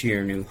move into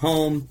your new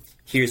home.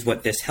 Here's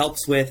what this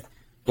helps with,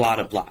 blah,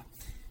 blah,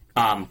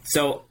 blah.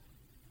 So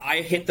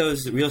I hit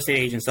those real estate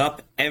agents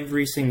up.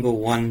 Every single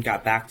one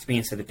got back to me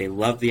and said that they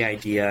loved the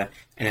idea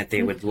and that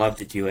they would love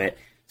to do it.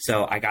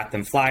 So I got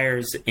them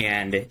flyers,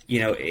 and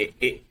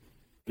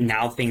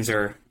now things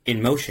are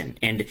in motion,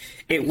 and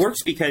it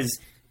works because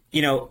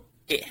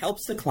it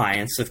helps the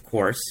clients. Of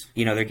course,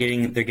 they're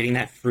getting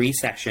that free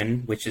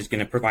session, which is going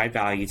to provide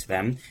value to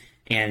them,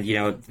 and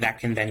that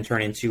can then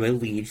turn into a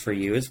lead for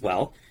you as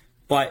well.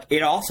 But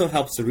it also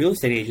helps the real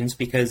estate agents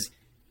because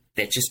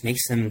that just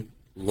makes them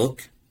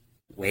look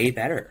way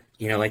better.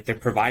 Like they're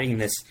providing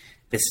this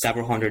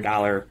several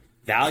 $100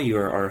 value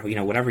or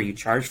whatever you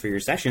charge for your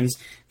sessions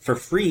for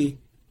free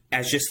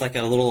as just like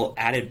a little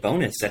added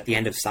bonus at the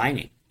end of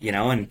signing,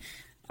 and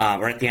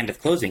or at the end of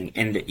closing.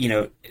 And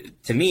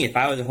to me, if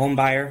I was a home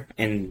buyer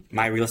and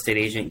my real estate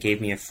agent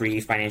gave me a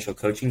free financial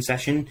coaching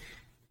session,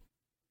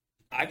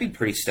 I'd be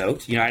pretty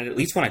stoked. I'd at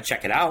least want to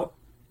check it out,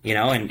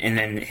 and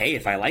then, hey,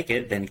 if I like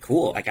it, then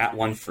cool, I got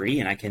one free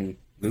and I can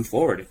move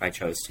forward if I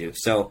chose to.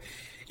 So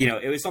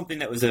it was something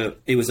that was a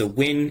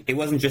win. It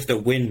wasn't just a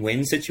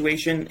win-win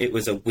situation. It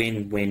was a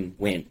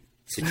win-win-win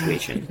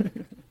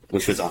situation,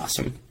 which was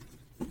awesome.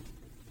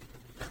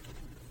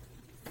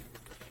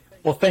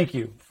 Well, thank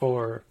you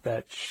for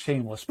that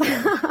shameless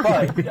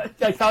plug. But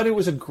I thought it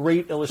was a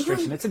great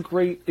illustration. It's a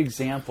great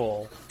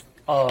example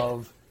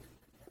of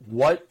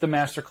what the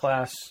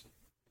masterclass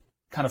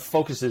kind of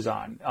focuses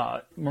on.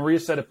 Maria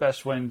said it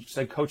best when she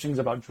said coaching is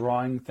about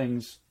drawing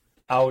things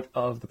out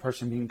of the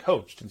person being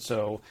coached. And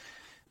so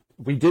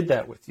we did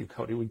that with you,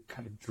 Cody. We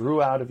kind of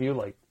drew out of you,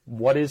 like,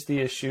 what is the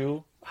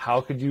issue?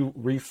 How could you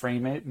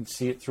reframe it and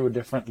see it through a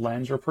different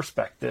lens or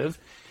perspective?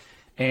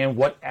 And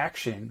what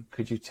action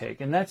could you take?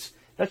 And that's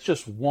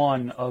just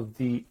one of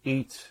the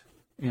 8,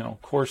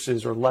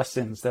 courses or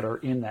lessons that are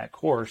in that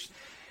course,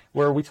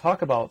 where we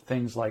talk about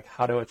things like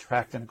how to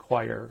attract and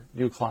acquire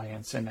new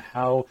clients and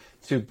how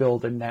to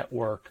build a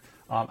network,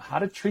 how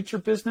to treat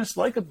your business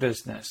like a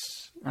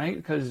business, right?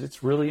 Because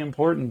it's really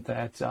important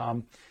that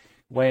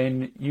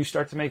when you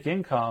start to make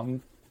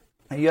income,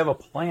 you have a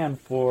plan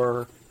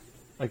for,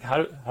 like,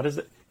 how does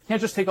it, you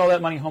can't just take all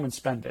that money home and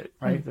spend it,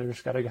 right? Mm-hmm.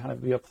 There's got to kind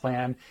of be a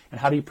plan, and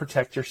how do you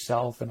protect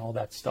yourself and all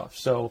that stuff.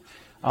 So,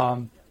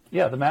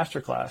 the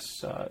masterclass,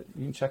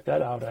 you can check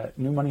that out at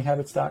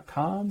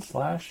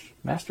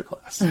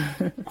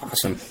newmoneyhabits.com/masterclass.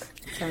 Awesome.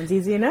 Sounds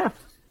easy enough.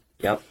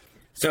 Yep.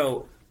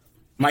 So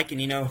Mike and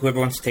Nino, whoever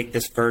wants to take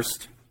this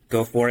first,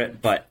 go for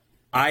it. But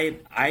I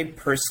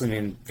personally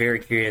am very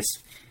curious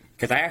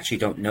because I actually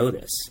don't know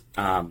this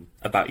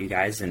about you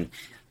guys. And,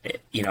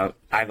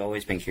 I've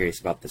always been curious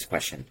about this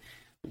question.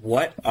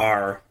 What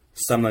are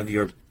some of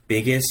your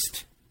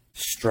biggest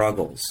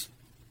struggles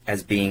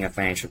as being a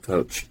financial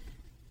coach?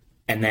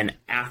 And then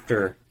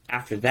after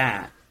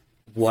that,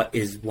 what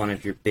is one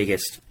of your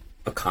biggest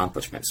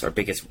accomplishments or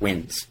biggest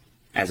wins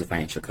as a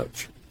financial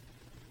coach?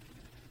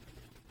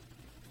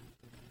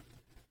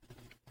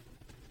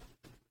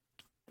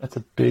 That's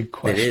a big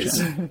question. It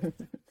is.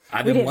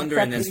 I've been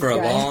wondering this for a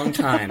long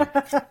time.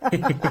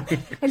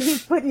 And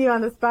he's putting you on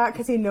the spot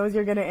because he knows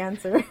you're going to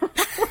answer.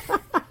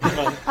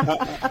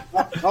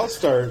 I'll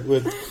start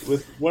with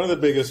one of the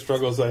biggest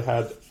struggles I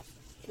had,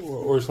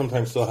 or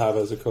sometimes still have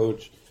as a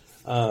coach,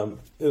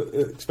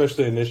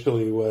 especially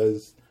initially,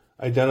 was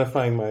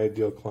identifying my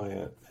ideal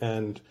client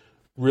and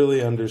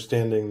really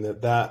understanding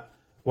that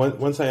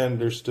once I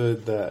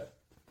understood that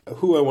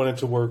who I wanted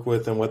to work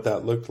with and what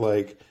that looked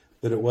like,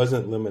 that it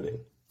wasn't limiting.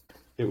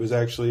 It was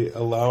actually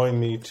allowing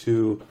me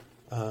to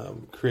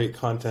create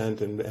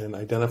content and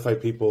identify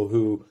people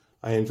who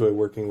I enjoy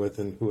working with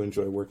and who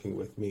enjoy working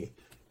with me.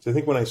 So I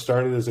think when I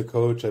started as a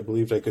coach, I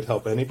believed I could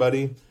help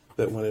anybody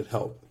that wanted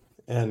help.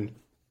 And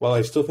while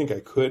I still think I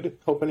could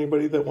help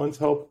anybody that wants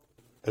help,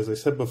 as I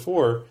said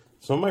before,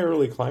 some of my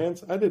early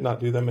clients, I did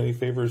not do them any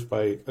favors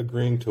by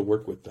agreeing to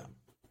work with them.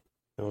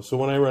 So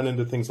when I run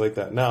into things like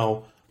that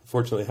now,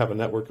 fortunately I have a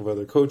network of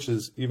other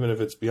coaches, even if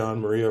it's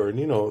beyond Maria or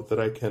Nino, that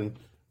I can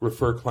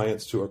refer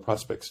clients to or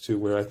prospects to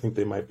where I think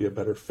they might be a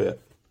better fit.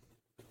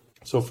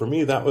 So for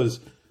me, that was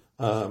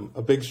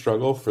a big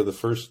struggle for the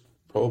first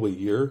probably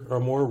year or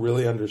more,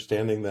 really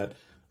understanding that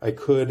I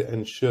could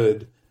and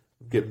should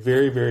get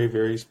very, very,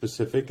 very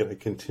specific, and I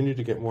continue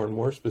to get more and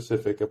more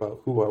specific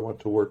about who I want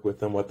to work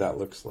with and what that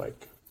looks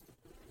like.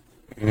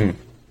 Mm.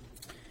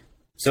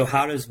 So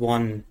how does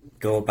one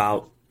go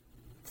about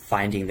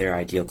finding their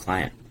ideal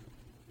client?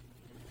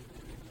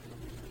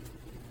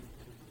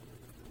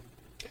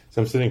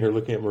 So I'm sitting here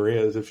looking at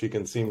Maria as if she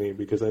can see me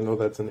because I know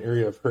that's an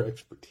area of her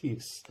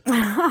expertise.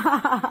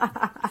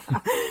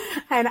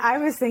 And I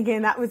was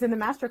thinking that was in the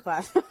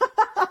masterclass.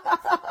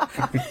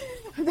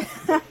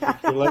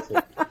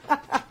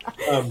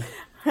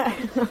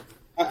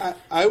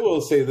 I will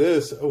say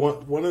this.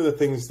 One of the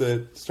things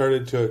that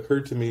started to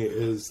occur to me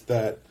is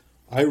that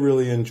I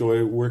really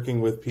enjoy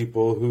working with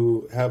people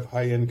who have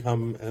high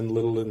income and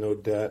little to no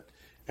debt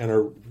and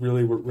are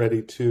really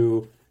ready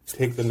to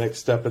take the next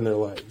step in their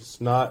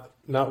lives. Not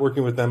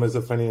working with them as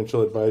a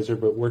financial advisor,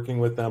 but working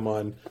with them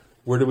on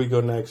where do we go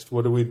next?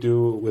 What do we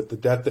do with the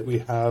debt that we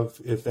have,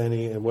 if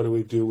any, and what do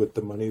we do with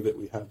the money that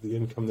we have, the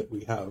income that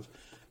we have?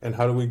 and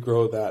how do we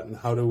grow that, and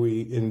how do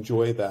we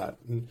enjoy that?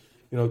 And,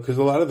 because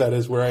a lot of that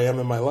is where I am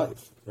in my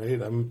life,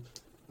 right? I'm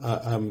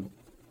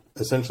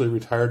essentially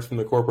retired from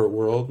the corporate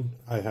world.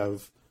 I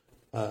have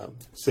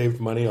saved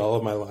money all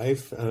of my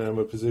life, and I'm in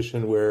a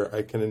position where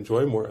I can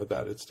enjoy more of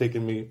that. It's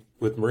taken me,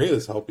 with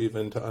Maria's help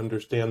even, to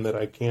understand that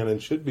I can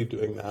and should be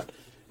doing that.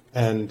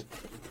 And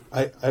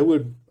I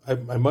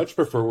much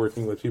prefer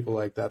working with people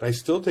like that. I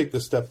still take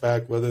the step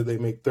back, whether they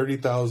make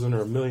 $30,000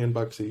 or $1 million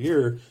a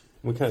year.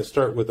 We kind of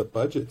start with a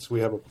budget, so we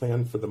have a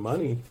plan for the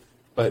money.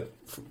 But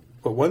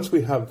once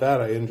we have that,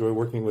 I enjoy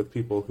working with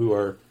people who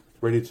are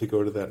ready to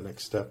go to that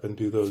next step and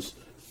do those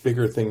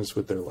bigger things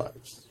with their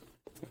lives.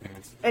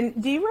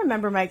 And do you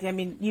remember, Mike? I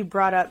mean, you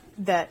brought up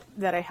that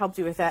I helped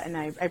you with that, and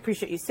I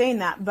appreciate you saying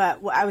that. But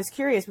I was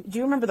curious, do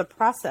you remember the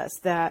process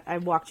that I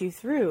walked you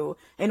through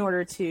in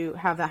order to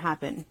have that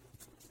happen?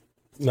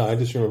 No, I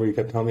just remember you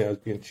kept telling me I was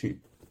being cheap.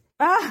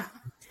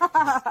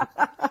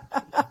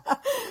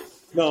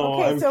 No,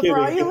 okay, I'm so kidding.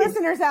 For all you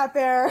listeners out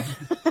there,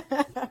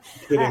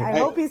 I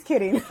hope he's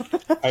kidding.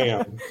 I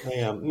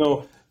am.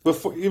 No,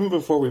 even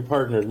before we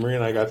partnered, Maria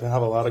and I got to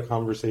have a lot of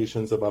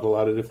conversations about a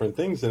lot of different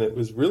things, and it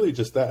was really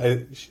just that.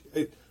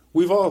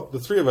 The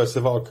three of us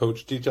have all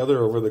coached each other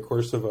over the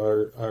course of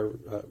our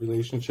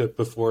relationship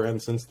before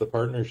and since the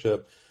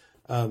partnership,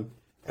 and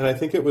I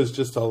think it was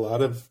just a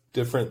lot of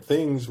different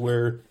things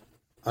where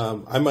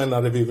I might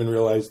not have even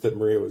realized that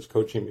Maria was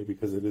coaching me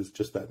because it is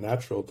just that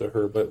natural to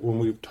her. But when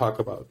we talk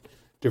about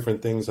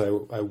different things I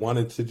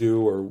wanted to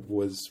do or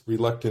was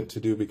reluctant to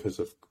do because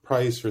of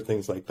price or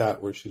things like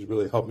that, where she's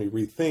really helped me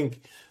rethink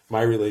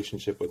my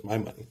relationship with my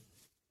money.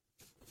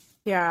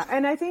 Yeah,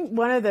 and I think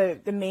one of the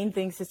main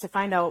things is to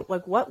find out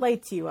what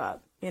lights you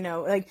up.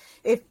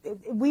 If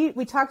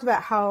we talked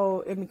about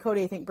how, I mean,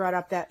 Cody, I think, brought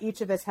up that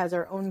each of us has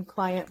our own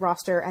client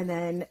roster, and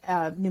then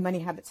New Money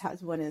Habits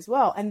has one as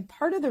well. And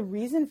part of the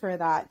reason for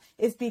that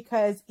is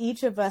because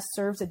each of us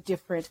serves a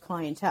different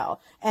clientele,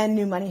 and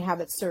New Money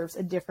Habits serves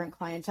a different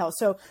clientele.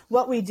 So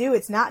what we do,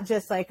 it's not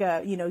just like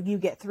you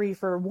get 3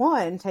 for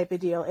 1 type of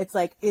deal. It's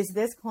like, is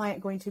this client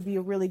going to be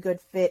a really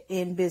good fit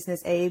in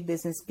business A,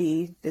 business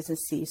B, business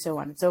C, so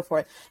on and so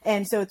forth.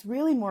 And so it's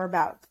really more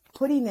about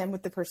putting them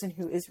with the person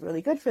who is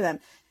really good for them.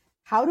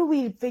 How do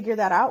we figure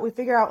that out? We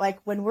figure out, like,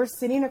 when we're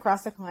sitting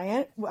across the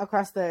client,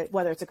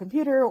 whether it's a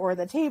computer or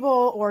the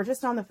table or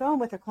just on the phone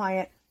with a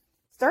client,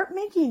 start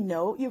making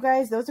note, you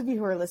guys, those of you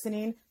who are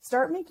listening,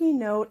 start making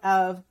note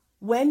of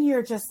when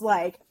you're just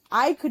like,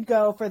 I could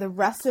go for the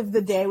rest of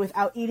the day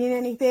without eating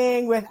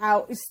anything,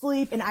 without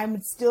sleep, and I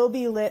would still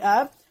be lit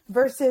up,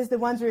 versus the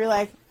ones where you're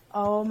like,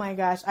 oh my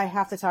gosh, I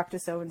have to talk to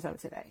so-and-so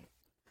today.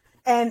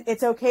 And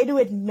it's okay to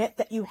admit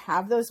that you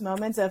have those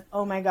moments of,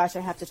 oh my gosh,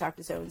 I have to talk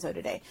to so-and-so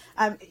today.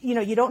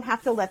 You don't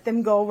have to let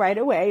them go right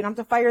away. You don't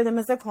have to fire them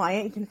as a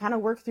client. You can kind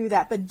of work through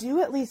that, but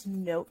do at least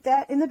note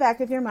that in the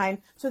back of your mind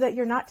so that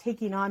you're not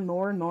taking on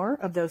more and more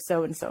of those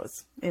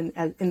so-and-sos in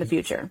the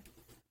future.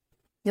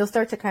 You'll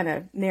start to kind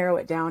of narrow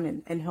it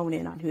down and hone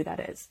in on who that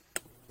is.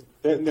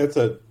 That's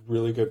a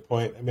really good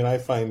point. I mean, I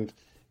find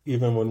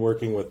even when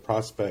working with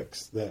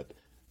prospects that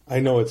I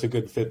know it's a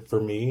good fit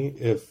for me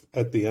if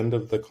at the end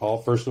of the call,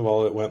 first of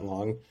all, it went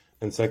long.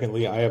 And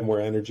secondly, I have more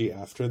energy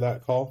after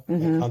that call,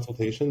 that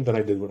consultation, than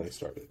I did when I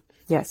started.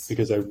 Yes.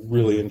 Because I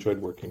really enjoyed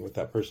working with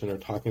that person or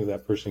talking to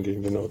that person,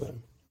 getting to know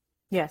them.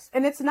 Yes.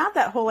 And it's not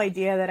that whole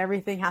idea that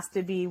everything has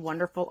to be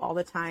wonderful all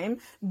the time,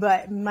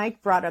 but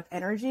Mike brought up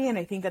energy. And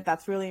I think that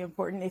that's really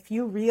important. If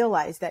you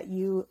realize that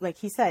you, like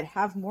he said,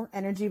 have more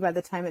energy by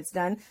the time it's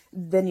done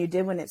than you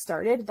did when it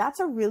started, that's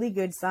a really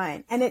good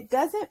sign. And it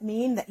doesn't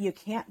mean that you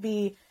can't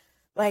be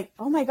like,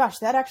 oh my gosh,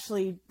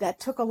 that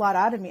took a lot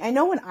out of me. I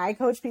know when I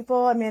coach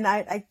people, I mean,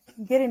 I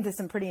get into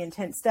some pretty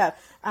intense stuff.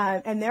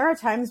 And there are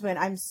times when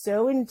I'm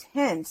so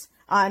intent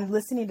on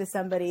listening to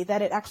somebody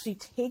that it actually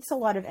takes a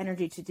lot of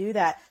energy to do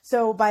that.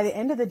 So by the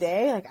end of the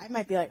day, like, I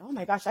might be like, oh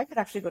my gosh, I could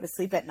actually go to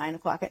sleep at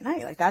 9:00 at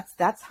night. Like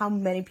that's how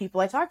many people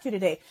I talk to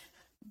today.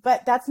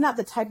 But that's not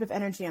the type of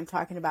energy I'm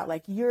talking about.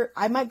 Like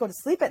I might go to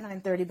sleep at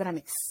 9:30, but I'm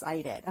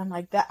excited. I'm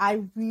like that.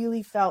 I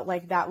really felt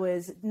like that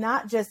was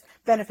not just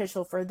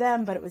beneficial for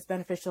them, but it was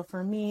beneficial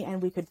for me,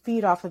 and we could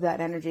feed off of that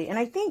energy. And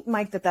I think,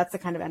 Mike, that's the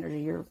kind of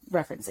energy you're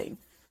referencing.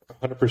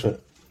 100%.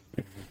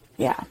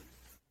 Yeah.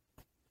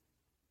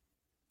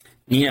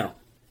 Nino,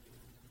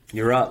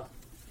 you're up.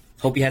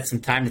 Hope you had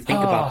some time to think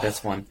about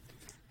this one.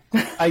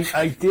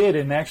 I did,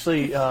 and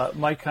actually,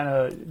 Mike kind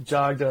of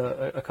jogged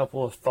a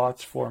couple of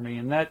thoughts for me,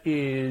 and that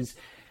is,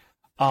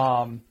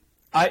 when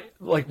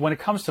it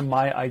comes to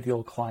my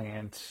ideal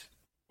client,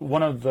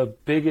 one of the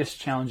biggest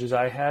challenges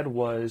I had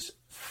was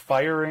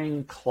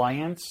firing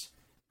clients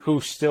who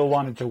still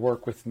wanted to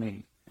work with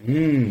me.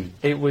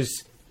 It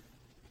was,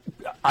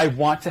 I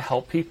want to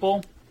help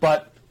people,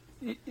 but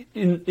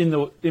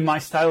in my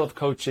style of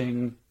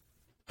coaching,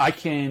 I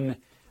can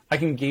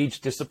gauge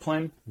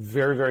discipline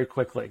very, very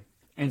quickly.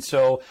 And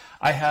so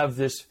I have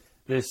this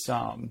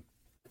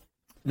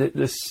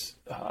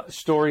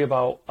story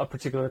about a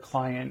particular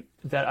client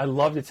that I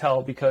love to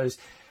tell because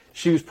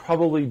she was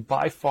probably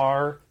by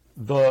far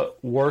the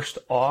worst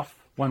off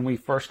when we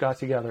first got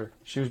together.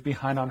 She was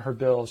behind on her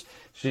bills.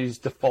 She's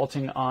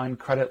defaulting on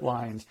credit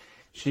lines.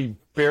 She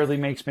barely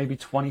makes maybe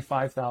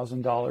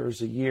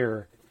 $25,000 a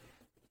year.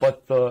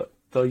 But the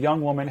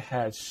young woman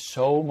had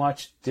so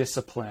much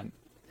discipline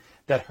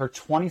that her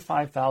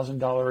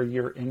 $25,000 a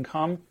year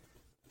income,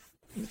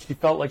 she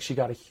felt like she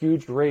got a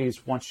huge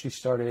raise once she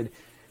started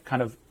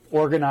kind of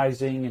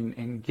organizing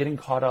and getting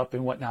caught up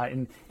and whatnot.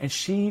 And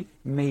she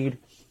made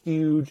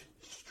huge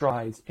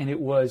strides, and it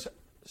was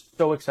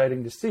so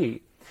exciting to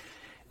see.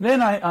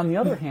 Then on the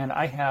other hand,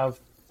 I have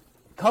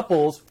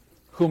couples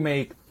who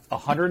make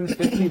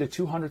 $150,000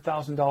 to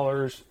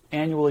 $200,000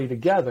 annually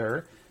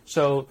together.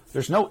 So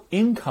there's no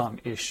income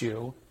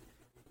issue,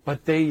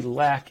 but they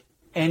lack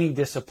any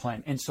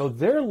discipline. And so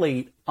they're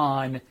late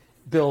on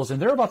bills,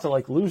 and they're about to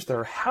like lose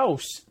their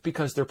house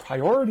because their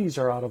priorities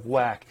are out of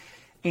whack.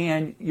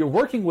 And you're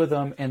working with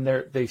them, and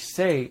they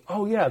say,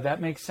 oh yeah,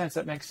 that makes sense.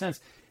 And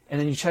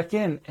then you check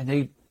in, and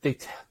they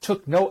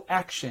took no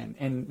action.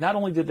 And not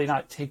only did they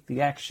not take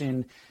the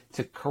action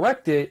to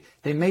correct it,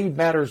 they made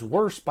matters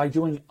worse by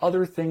doing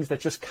other things that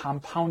just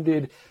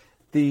compounded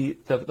the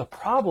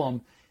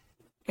problem.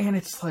 And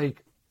it's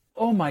like,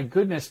 oh my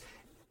goodness.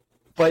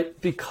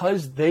 But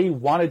because they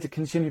wanted to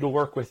continue to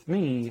work with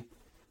me,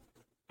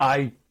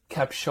 I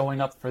kept showing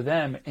up for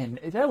them. And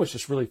that was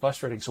just really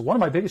frustrating. So one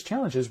of my biggest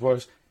challenges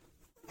was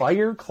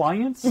fire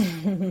clients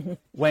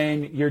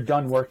when you're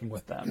done working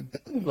with them.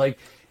 Like,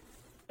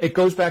 it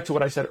goes back to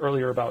what I said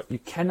earlier about you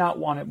cannot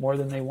want it more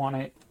than they want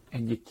it,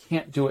 and you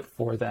can't do it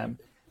for them.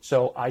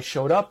 So I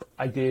showed up,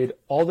 I did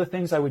all the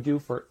things I would do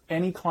for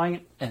any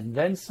client and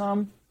then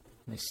some,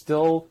 and they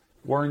still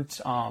weren't,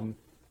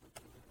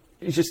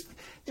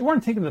 they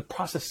weren't taking the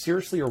process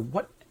seriously, or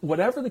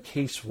whatever the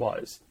case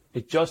was,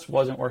 it just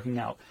wasn't working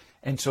out.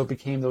 And so it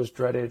became those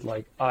dreaded,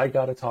 like, I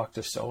got to talk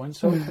to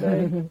so-and-so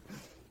today.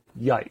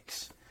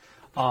 Yikes.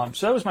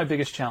 So that was my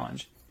biggest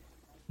challenge.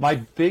 My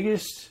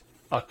biggest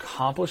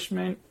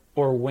accomplishment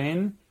or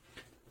win,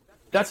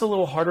 that's a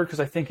little harder because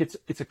I think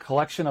it's a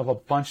collection of a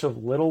bunch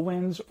of little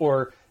wins,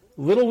 or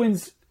little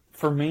wins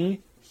for me,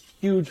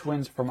 huge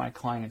wins for my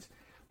clients.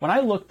 When I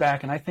look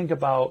back and I think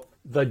about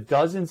the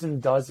dozens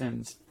and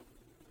dozens,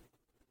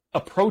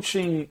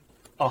 approaching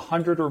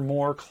 100 or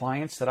more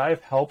clients that I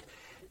have helped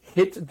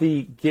hit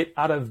the get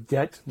out of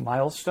debt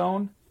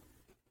milestone,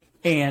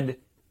 and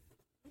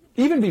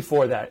even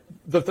before that,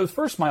 the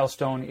first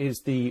milestone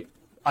is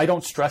I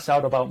don't stress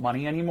out about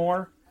money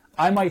anymore.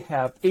 I might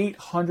have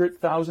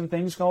 800,000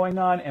 things going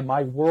on and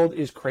my world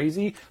is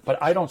crazy,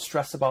 but I don't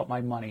stress about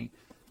my money.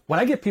 When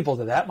I get people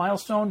to that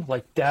milestone,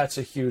 like, that's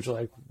a huge,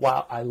 like,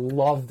 wow, I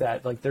love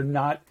that. Like, they're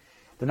not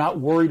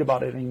worried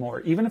about it anymore.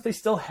 Even if they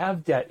still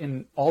have debt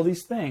and all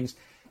these things,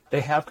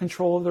 they have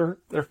control of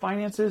their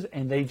finances,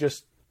 and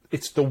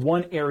it's the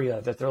one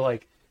area that they're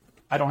like,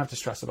 I don't have to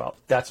stress about.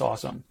 That's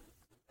awesome.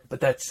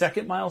 But that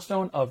second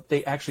milestone of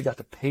they actually got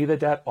to pay the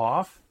debt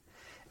off,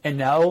 and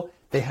now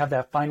they have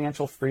that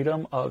financial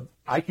freedom of,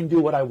 I can do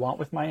what I want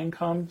with my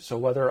income. So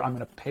whether I'm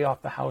going to pay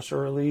off the house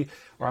early,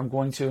 or I'm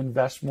going to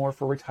invest more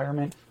for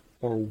retirement,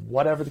 or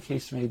whatever the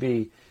case may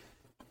be,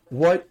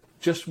 what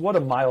a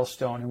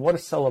milestone and what a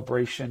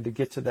celebration to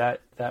get to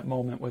that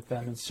moment with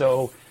them. And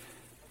so,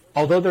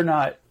 although they're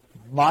not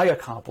my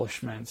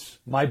accomplishments,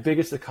 my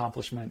biggest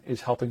accomplishment is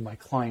helping my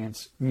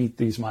clients meet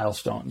these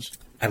milestones.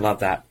 I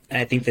love that. And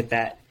I think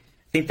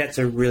that's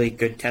a really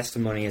good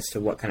testimony as to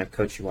what kind of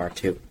coach you are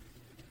too.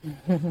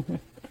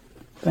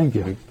 Thank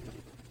you.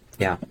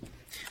 Yeah.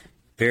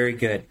 Very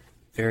good.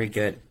 Very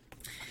good.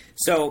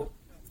 So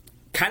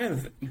kind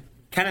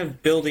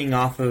of building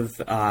off of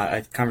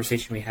a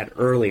conversation we had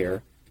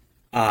earlier,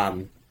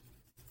 now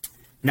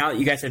that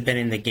you guys have been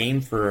in the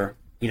game for,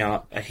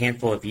 a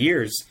handful of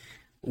years,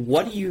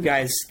 what do you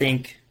guys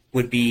think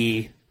would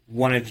be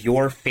one of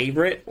your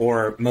favorite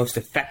or most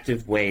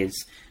effective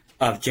ways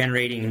of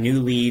generating new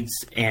leads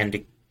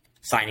and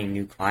signing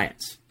new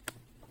clients?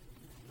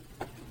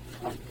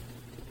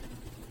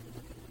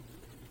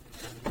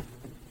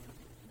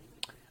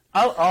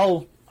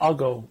 I'll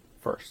go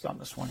first on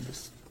this one,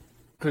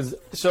 because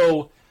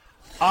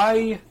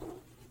I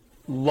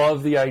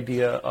love the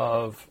idea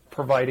of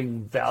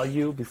providing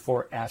value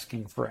before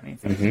asking for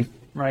anything,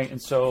 right?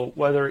 And so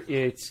whether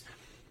it's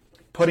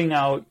putting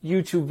out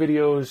YouTube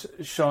videos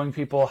showing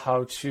people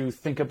how to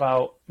think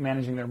about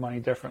managing their money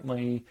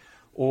differently,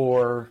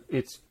 or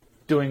it's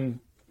doing,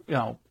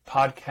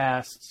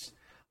 podcasts,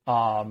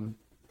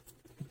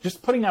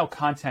 just putting out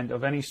content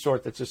of any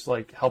sort that just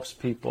like helps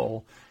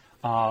people.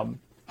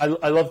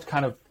 I loved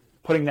kind of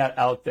putting that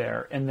out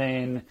there and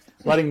then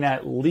letting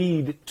that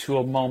lead to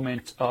a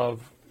moment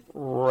of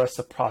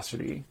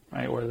reciprocity,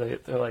 right? Where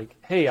they're like,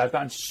 hey, I've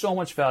gotten so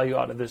much value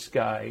out of this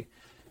guy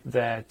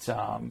that,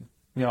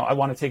 I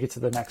want to take it to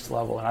the next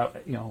level.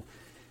 And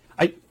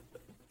I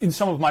in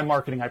some of my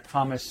marketing, I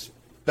promise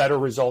better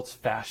results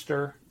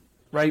faster,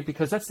 right?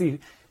 Because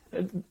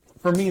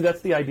for me,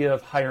 that's the idea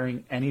of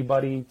hiring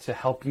anybody to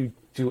help you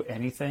do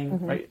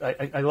anything, right?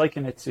 I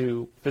liken it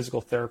to physical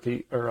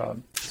therapy, or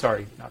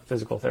not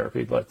physical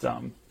therapy, but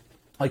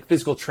like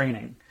physical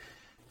training.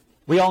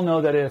 we all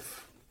know that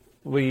if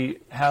we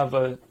have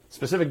a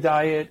specific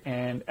diet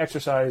and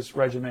exercise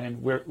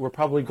regimen, we're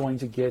probably going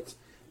to get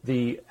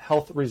the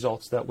health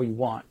results that we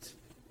want.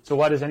 So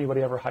why does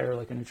anybody ever hire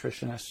like a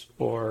nutritionist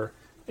or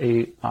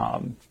a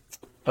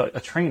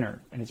trainer?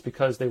 And it's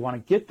because they want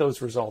to get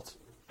those results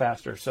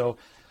faster. So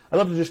I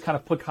love to just kind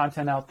of put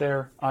content out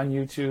there on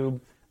YouTube,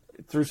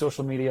 through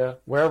social media,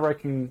 wherever I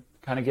can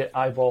kind of get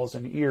eyeballs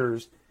and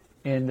ears,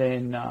 and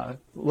then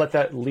let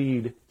that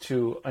lead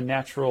to a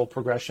natural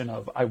progression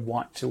of, I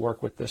want to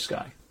work with this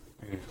guy.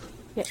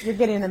 Yeah, you're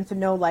getting them to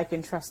know, like,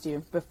 and trust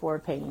you before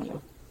paying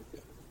you.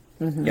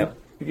 Mm-hmm. Yep.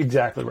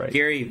 Exactly right.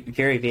 Gary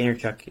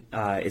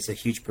Vaynerchuk is a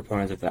huge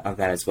proponent of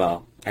that as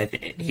well.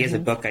 He has a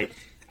book. I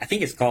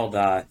think it's called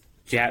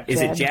Jab,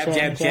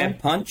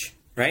 Punch,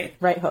 right?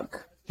 Right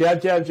hook.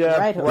 Jab,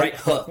 right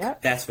hook.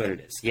 Yep. That's what it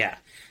is. Yeah.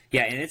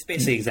 Yeah, and it's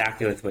basically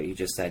exactly with what you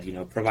just said.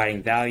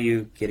 Providing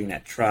value, getting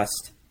that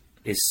trust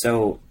is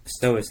so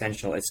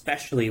essential,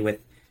 especially with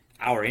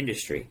our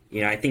industry.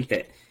 I think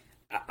that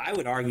I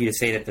would argue to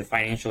say that the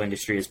financial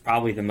industry is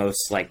probably the most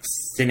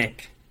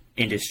cynic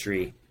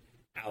industry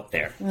out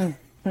there.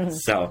 Mm-hmm.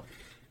 So,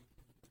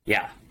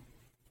 yeah.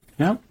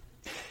 Yeah.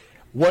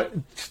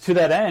 To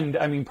that end,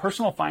 I mean,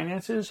 personal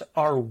finances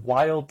are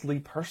wildly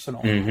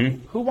personal.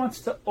 Mm-hmm. Who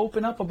wants to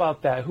open up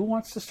about that? Who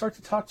wants to start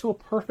to talk to a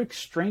perfect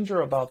stranger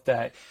about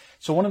that?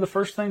 So one of the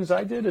first things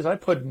I did is I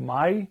put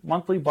my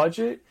monthly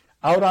budget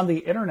out on the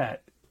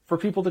internet for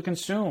people to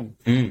consume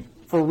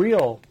for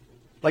real,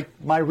 like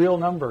my real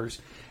numbers.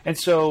 And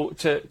so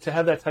to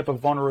have that type of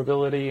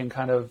vulnerability and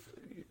kind of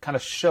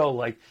show,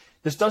 like,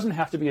 this doesn't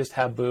have to be as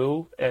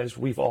taboo as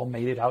we've all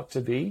made it out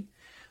to be.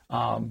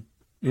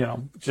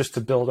 Just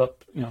to build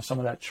up, some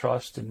of that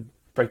trust and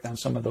break down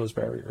some of those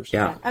barriers.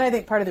 Yeah. And I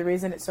think part of the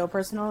reason it's so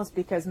personal is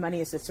because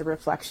money is just a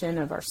reflection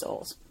of our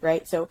souls,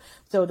 right? So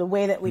the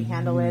way that we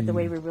handle it, the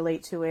way we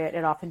relate to it,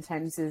 it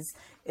oftentimes is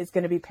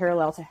going to be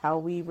parallel to how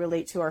we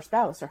relate to our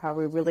spouse or how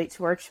we relate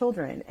to our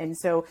children. And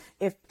so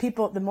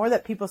the more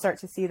that people start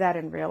to see that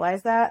and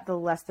realize that, the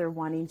less they're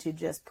wanting to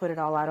just put it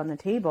all out on the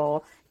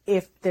table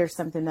if there's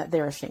something that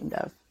they're ashamed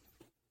of.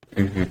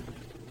 Mm-hmm.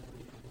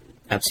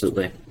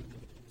 Absolutely.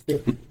 Yeah.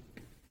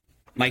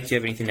 Mike, do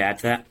you have anything to add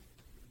to that?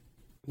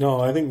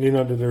 No, I think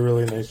Nino did a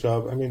really nice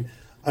job. I mean,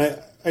 I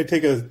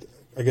take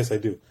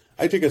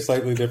a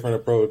slightly different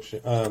approach,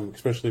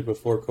 especially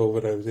before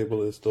COVID. I was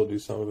able to still do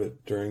some of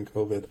it during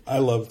COVID. I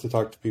love to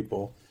talk to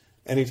people.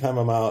 Anytime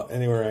I'm out,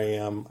 anywhere I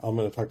am, I'm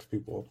going to talk to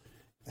people.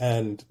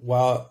 And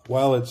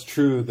while it's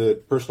true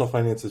that personal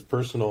finance is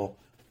personal,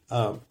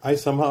 I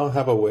somehow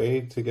have a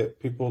way to get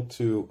people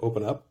to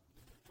open up,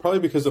 probably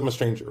because I'm a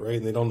stranger, right?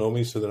 And they don't know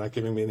me, so they're not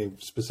giving me any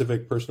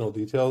specific personal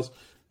details.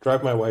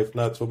 Drive my wife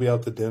nuts. We'll be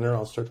out to dinner.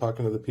 I'll start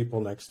talking to the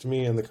people next to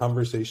me, and the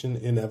conversation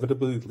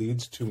inevitably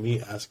leads to me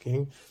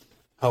asking,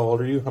 how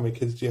old are you? How many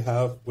kids do you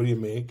have? What do you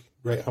make?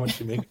 Right? How much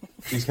do you make?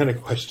 These kind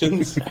of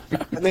questions.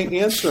 And they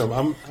answer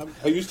them.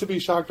 I used to be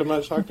shocked. I'm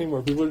not shocked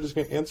anymore. People are just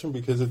going to answer them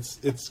because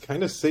it's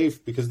kind of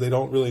safe because they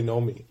don't really know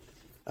me.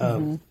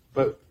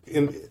 But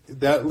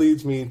that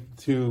leads me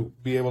to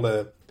be able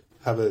to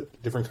have a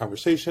different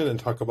conversation and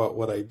talk about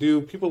what I do.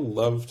 People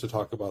love to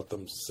talk about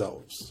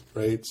themselves,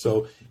 right?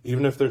 So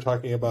even if they're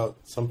talking about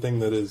something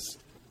that is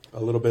a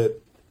little bit,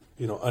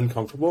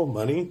 uncomfortable,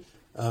 money,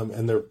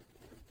 and they're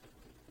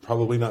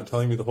probably not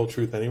telling me the whole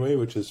truth anyway,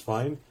 which is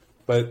fine,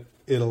 but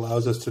it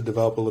allows us to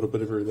develop a little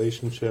bit of a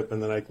relationship,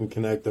 and then I can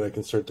connect, and I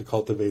can start to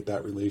cultivate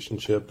that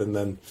relationship, and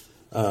then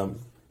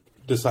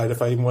decide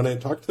if I even want to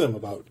talk to them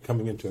about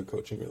coming into a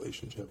coaching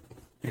relationship.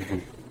 Mm-hmm.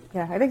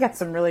 Yeah, I think that's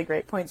some really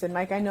great points. And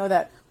Mike, I know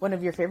that one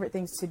of your favorite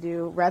things to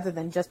do, rather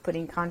than just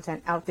putting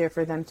content out there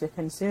for them to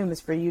consume, is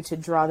for you to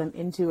draw them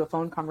into a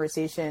phone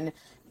conversation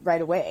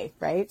right away,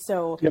 right?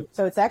 So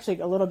it's actually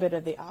a little bit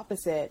of the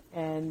opposite,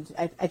 and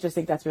I just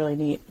think that's really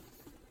neat.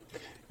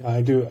 Yeah,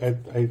 I do.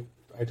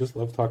 I just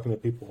love talking to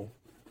people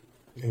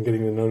and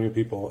getting to know new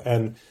people,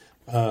 and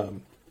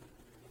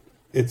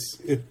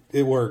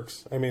it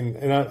works. I mean,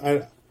 and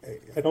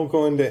I don't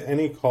go into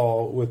any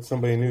call with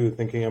somebody new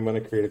thinking I'm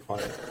going to create a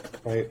client,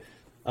 right?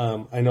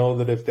 I know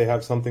that if they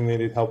have something they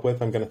need help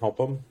with, I'm going to help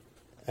them,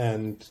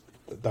 and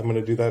I'm going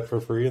to do that for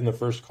free in the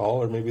first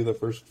call or maybe the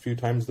first few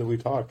times that we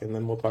talk, and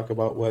then we'll talk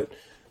about what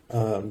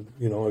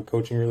a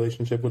coaching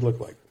relationship would look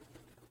like.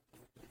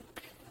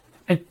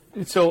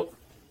 And so,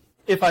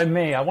 if I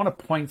may, I want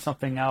to point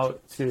something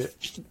out to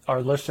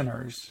our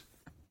listeners.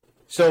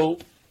 So,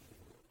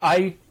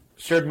 I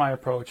shared my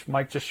approach.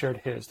 Mike just shared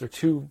his. They're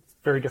two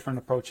very different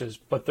approaches,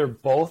 but they're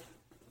both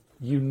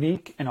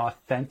unique and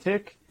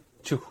authentic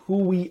to who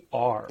we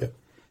are. Yep.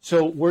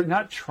 So we're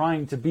not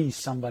trying to be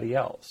somebody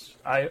else.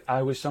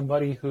 I was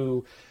somebody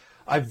who,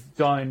 I've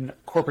done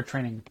corporate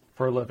training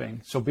for a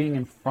living. So being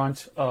in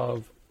front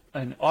of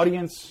an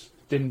audience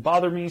didn't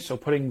bother me. So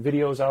putting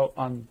videos out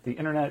on the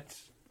internet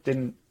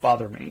didn't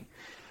bother me.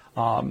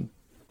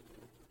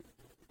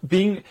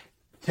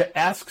 To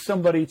ask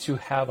somebody to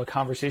have a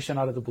conversation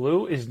out of the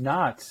blue is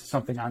not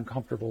something I'm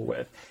comfortable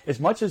with. As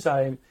much as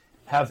I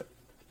have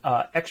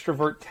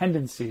extrovert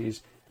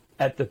tendencies,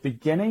 at the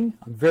beginning,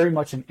 I'm very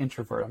much an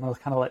introvert. I'm going to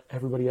kind of let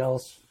everybody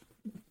else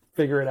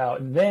figure it out,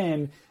 and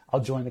then I'll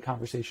join the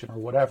conversation or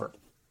whatever.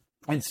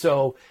 And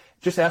so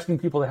just asking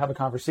people to have a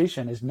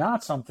conversation is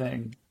not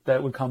something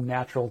that would come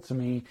natural to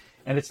me,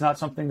 and it's not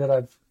something that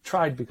I've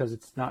tried because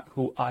it's not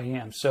who I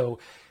am. So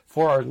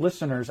for our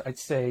listeners, I'd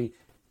say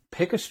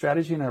pick a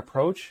strategy and an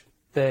approach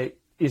that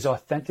is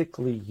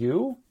authentically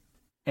you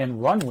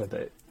and run with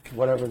it,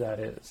 whatever that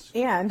is.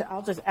 And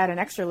I'll just add an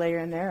extra layer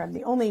in there. I'm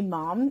the only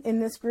mom in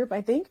this group,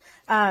 I think.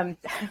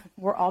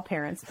 We're all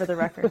parents, for the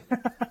record.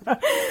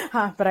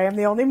 But I am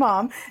the only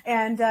mom.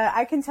 And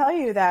I can tell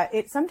you that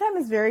it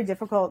sometimes is very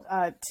difficult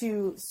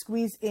to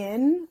squeeze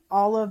in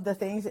all of the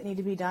things that need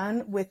to be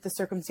done with the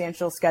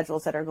circumstantial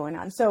schedules that are going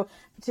on. So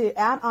to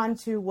add on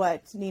to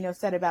what Nino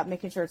said about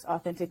making sure it's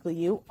authentically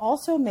you,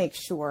 also make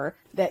sure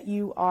that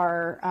you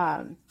are,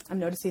 I'm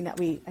noticing that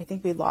I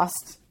think we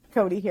lost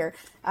Cody here.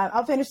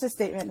 I'll finish this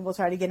statement and we'll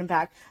try to get him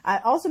back.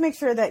 Also make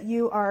sure that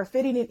you are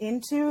fitting it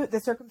into the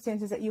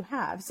circumstances that you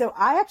have. So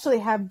I actually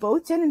have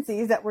both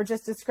tendencies that were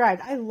just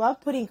described. I love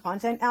putting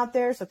content out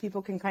there so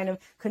people can kind of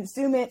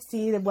consume it,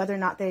 see whether or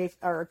not they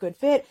are a good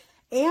fit.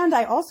 And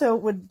I also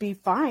would be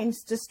fine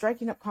just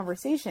striking up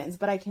conversations.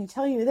 But I can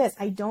tell you this,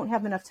 I don't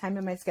have enough time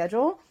in my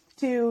schedule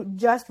to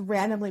just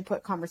randomly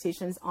put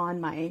conversations on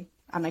my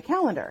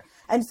calendar.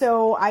 And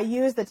so I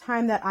use the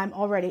time that I'm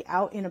already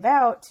out and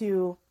about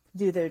to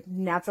do the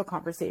natural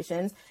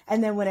conversations.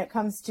 And then when it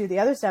comes to the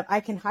other stuff, I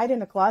can hide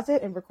in a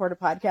closet and record a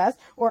podcast,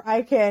 or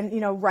I can,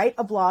 write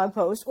a blog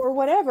post or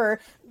whatever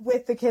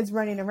with the kids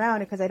running around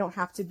because I don't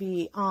have to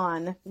be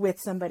on with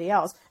somebody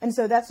else. And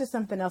so that's just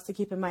something else to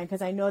keep in mind,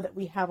 because I know that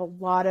we have a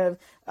lot of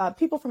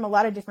people from a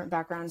lot of different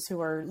backgrounds who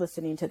are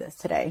listening to this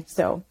today.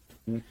 So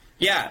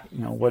yeah,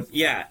 what?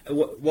 Yeah.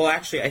 Well,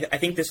 actually, I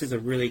think this is a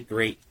really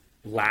great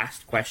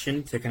last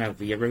question to kind of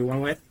leave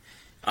everyone with.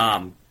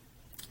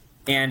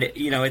 And,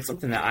 it's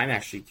something that I'm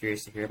actually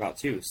curious to hear about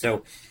too.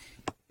 So,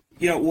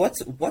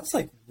 what's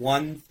like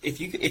one,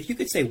 if you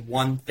could say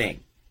one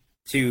thing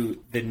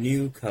to the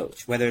new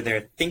coach, whether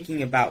they're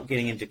thinking about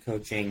getting into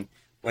coaching,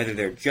 whether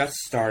they're just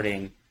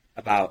starting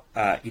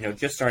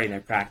just starting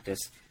their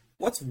practice,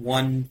 what's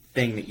one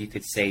thing that you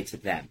could say to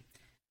them?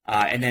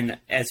 And then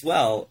as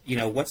well,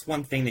 what's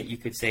one thing that you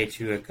could say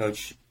to a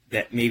coach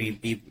that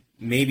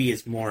maybe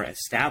is more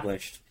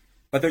established,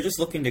 but they're just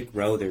looking to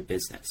grow their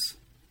business?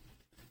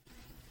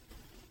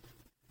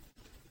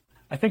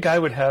 I think I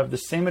would have the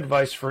same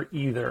advice for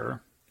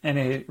either, and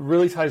it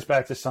really ties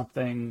back to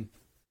something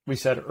we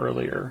said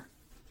earlier.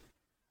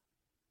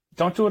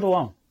 Don't do it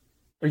alone,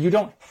 or you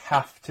don't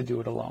have to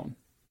do it alone.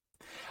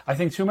 I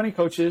think too many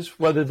coaches,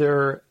 whether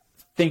they're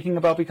thinking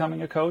about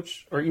becoming a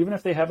coach, or even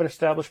if they have an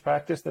established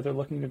practice that they're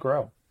looking to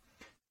grow,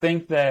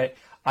 think that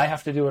I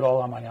have to do it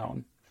all on my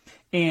own.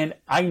 And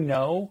I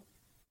know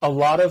a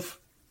lot of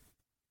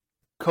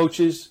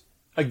coaches,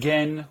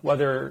 again,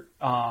 whether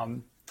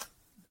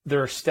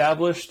they're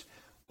established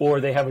or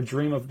they have a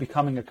dream of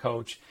becoming a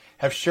coach,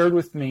 have shared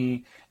with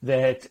me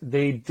that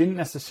they didn't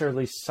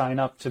necessarily sign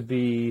up to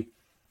be,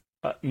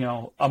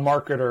 a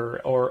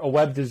marketer or a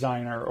web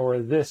designer or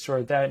this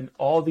or that, and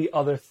all the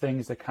other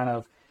things that kind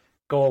of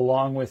go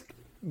along with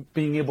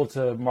being able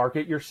to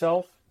market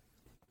yourself.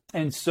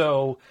 And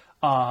so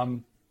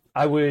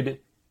I would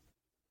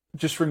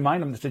just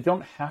remind them that they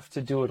don't have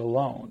to do it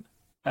alone.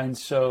 And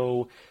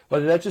so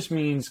whether that just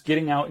means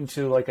getting out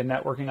into like a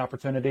networking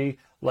opportunity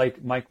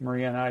like Mike,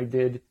 Maria, and I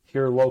did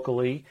here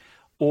locally,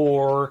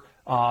 or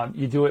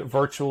you do it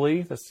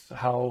virtually. That's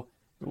how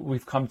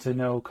we've come to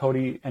know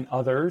Cody and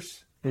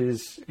others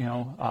is,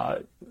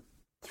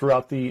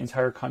 throughout the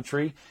entire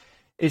country,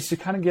 is to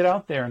kind of get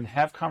out there and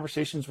have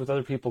conversations with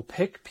other people,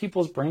 pick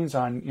people's brains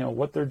on,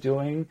 what they're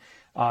doing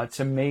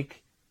to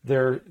make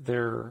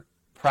their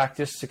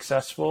practice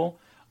successful.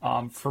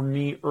 For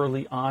me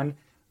early on,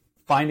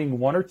 finding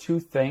one or two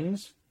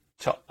things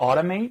to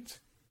automate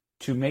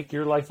to make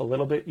your life a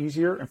little bit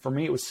easier. And for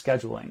me, it was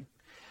scheduling.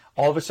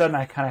 All of a sudden,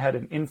 I kind of had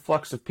an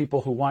influx of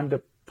people who wanted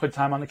to put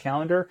time on the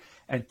calendar,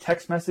 and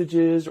text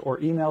messages or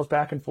emails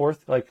back and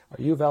forth, like,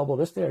 are you available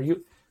this day?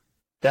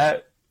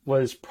 That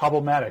was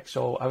problematic.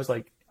 So I was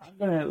like, I'm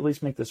going to at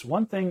least make this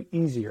one thing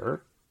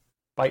easier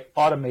by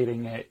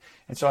automating it.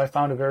 And so I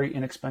found a very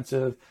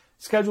inexpensive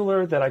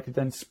scheduler that I could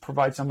then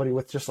provide somebody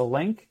with just a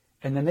link,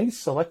 and then they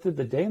selected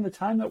the day and the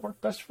time that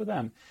worked best for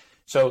them.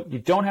 So you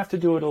don't have to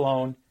do it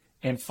alone,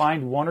 and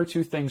find one or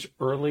two things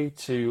early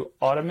to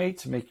automate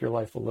to make your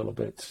life a little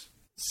bit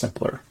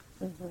simpler.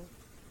 Mm-hmm.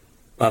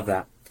 Love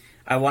that.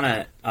 I want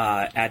to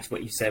add to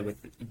what you said with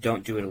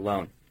don't do it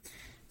alone.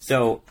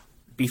 So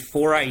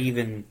before I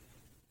even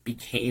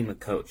became a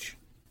coach,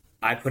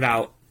 I put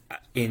out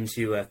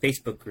into a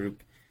Facebook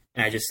group,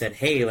 and I just said,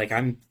 hey, like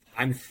I'm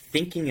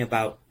thinking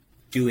about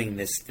doing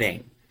this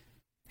thing.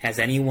 Has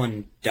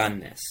anyone done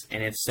this?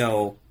 And if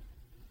so,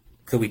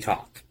 could we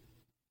talk?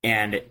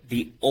 And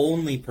the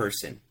only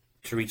person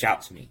to reach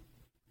out to me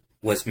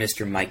was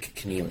Mr. Mike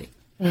Kinealy.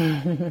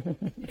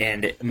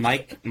 And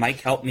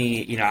Mike helped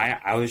me.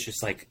 I was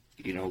just like,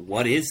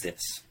 what is this?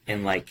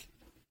 And like,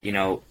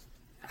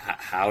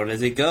 how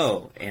does it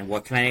go? And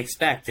what can I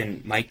expect?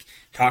 And Mike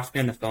talked to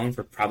me on the phone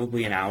for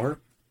probably an hour,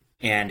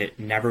 and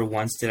never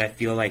once did I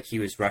feel like he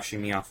was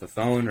rushing me off the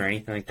phone or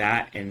anything like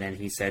that. And then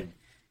he said,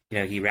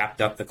 he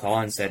wrapped up the call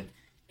and said,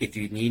 if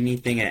you need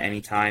anything at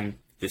any time,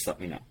 just let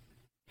me know.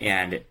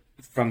 And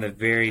from the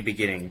very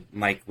beginning,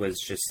 Mike was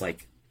just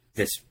like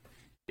this,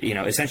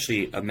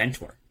 essentially a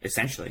mentor,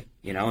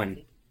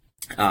 and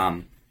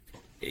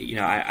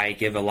I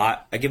give a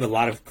lot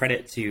of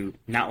credit to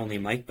not only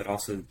Mike, but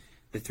also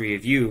the three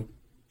of you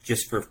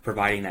just for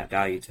providing that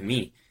value to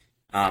me.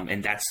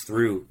 And that's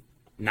through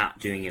not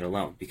doing it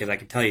alone, because I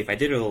can tell you, if I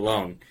did it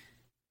alone,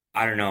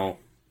 I don't know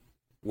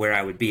where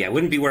I would be. I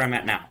wouldn't be where I'm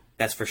at now.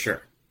 That's for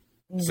sure.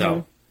 Mm-hmm.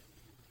 So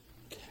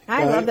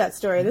I love that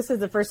story. This is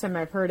the first time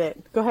I've heard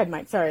it. Go ahead,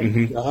 Mike. Sorry.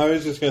 Mm-hmm. I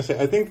was just going to say,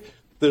 I think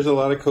there's a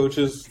lot of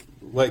coaches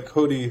like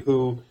Cody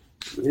who,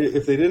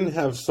 if they didn't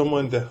have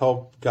someone to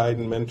help guide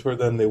and mentor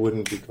them, they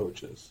wouldn't be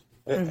coaches.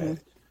 Mm-hmm.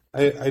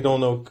 I don't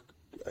know.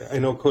 I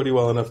know Cody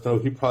well enough to know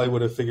he probably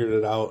would have figured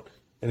it out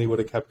and he would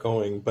have kept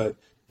going. But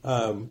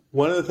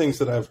one of the things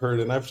that I've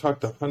heard, and I've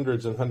talked to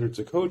hundreds and hundreds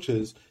of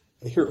coaches,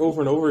 I hear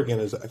over and over again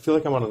is I feel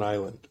like I'm on an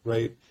island,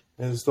 right?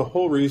 And it's the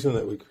whole reason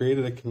that we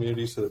created a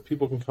community so that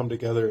people can come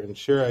together and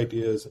share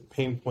ideas and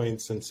pain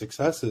points and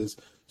successes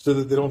so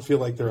that they don't feel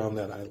like they're on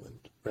that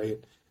island, right?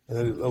 And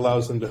it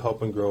allows them to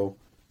help and grow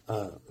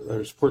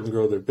or support and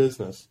grow their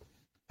business.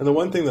 And the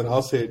one thing that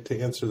I'll say to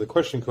answer the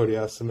question Cody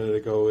asked a minute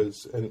ago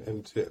is,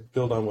 and to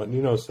build on what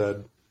Nino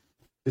said,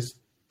 is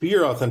be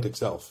your authentic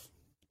self.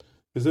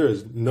 Because there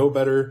is no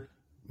better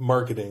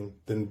marketing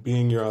than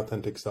being your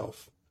authentic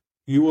self.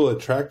 You will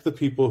attract the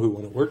people who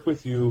want to work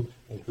with you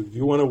and who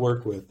you want to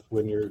work with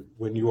when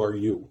you are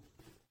you.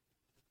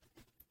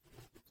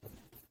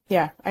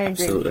 Yeah, I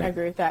agree. Absolutely. I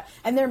agree with that.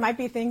 And there might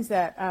be things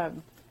that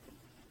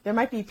there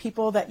might be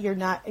people that you're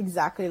not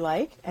exactly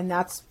like, and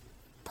that's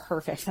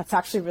perfect. That's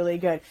actually really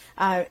good.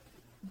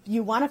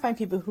 You want to find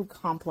people who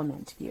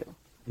compliment you.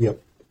 Yep.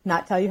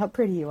 Not tell you how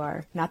pretty you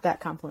are. Not that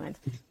compliment.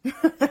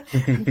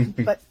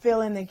 But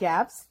fill in the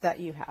gaps that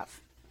you have.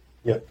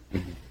 Yep.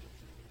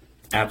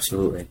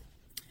 Absolutely.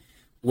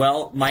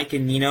 Well, Mike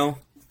and Nino,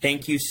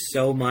 thank you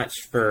so much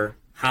for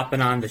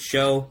hopping on the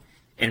show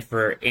and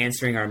for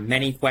answering our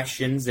many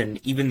questions and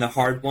even the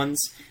hard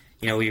ones.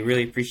 We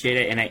really appreciate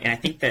it. And I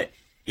think that,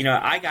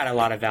 I got a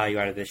lot of value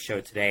out of this show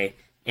today.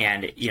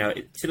 And,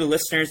 to the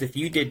listeners, if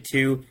you did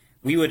too,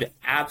 we would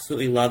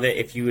absolutely love it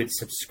if you would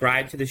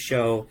subscribe to the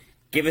show,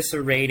 give us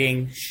a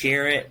rating,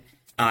 share it,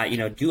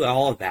 do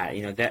all of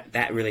that.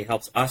 That really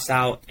helps us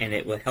out, and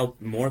it will help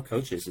more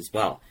coaches as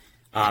well.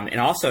 And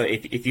also,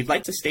 if you'd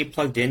like to stay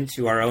plugged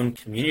into our own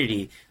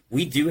community,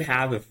 we do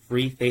have a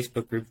free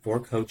Facebook group for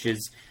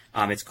coaches.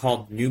 It's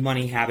called New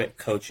Money Habit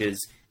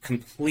Coaches.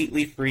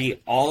 Completely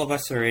free. All of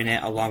us are in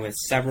it, along with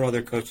several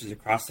other coaches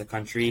across the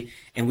country.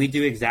 And we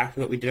do exactly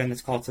what we did on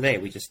this call today.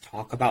 We just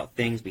talk about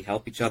things, we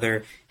help each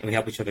other, and we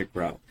help each other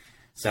grow.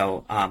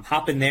 So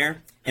hop in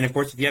there. And of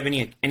course, if you have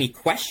any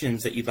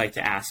questions that you'd like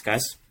to ask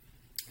us,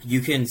 you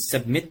can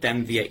submit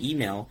them via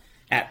email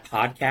at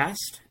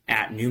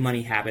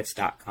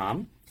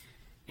podcast@newmoneyhabits.com.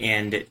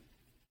 And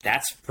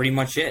that's pretty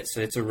much it. So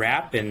it's a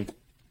wrap, and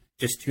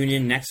just tune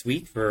in next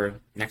week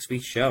for next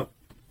week's show.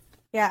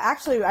 Yeah,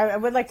 actually, I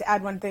would like to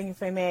add one thing,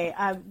 if I may.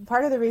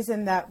 Part of the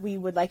reason that we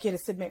would like you to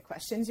submit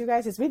questions, you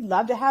guys, is we'd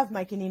love to have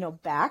Mike and Nino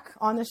back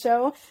on the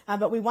show,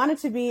 but we want it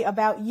to be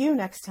about you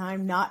next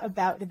time, not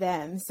about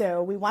them.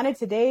 So we wanted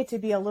today to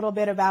be a little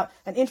bit about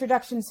an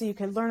introduction so you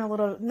could learn a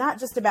little, not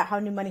just about how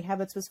New Money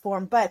Habits was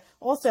formed, but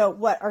also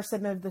what are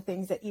some of the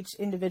things that each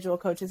individual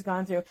coach has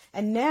gone through.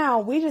 And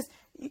now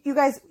you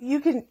guys, you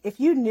can, if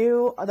you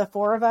knew the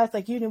four of us,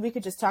 like you knew we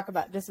could just talk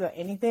about just about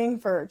anything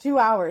for 2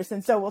 hours.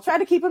 And so we'll try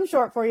to keep them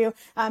short for you.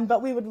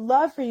 But we would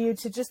love for you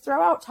to just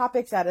throw out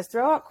topics at us,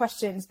 throw out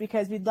questions,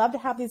 because we'd love to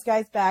have these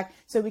guys back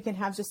so we can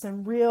have just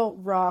some real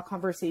raw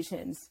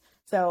conversations.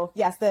 So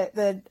yes,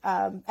 the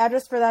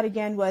address for that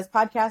again was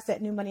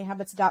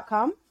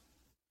podcast@newmoneyhabits.com.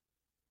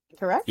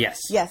 Correct? Yes.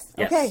 Yes.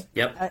 Okay.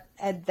 Yep.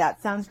 Ed,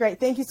 that sounds great.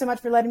 Thank you so much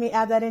for letting me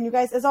add that in, you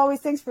guys. As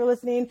always, thanks for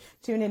listening.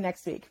 Tune in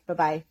next week.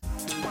 Bye-bye.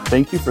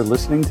 Thank you for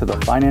listening to the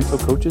Financial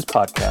Coaches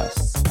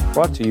Podcast,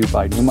 brought to you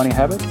by New Money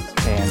Habits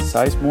and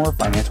Sizemore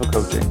Financial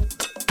Coaching.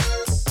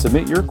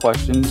 Submit your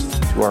questions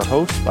to our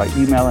host by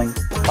emailing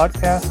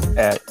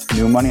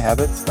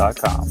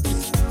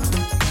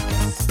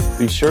podcast@newmoneyhabits.com.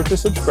 Be sure to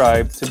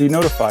subscribe to be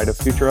notified of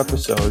future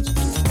episodes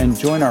and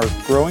join our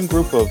growing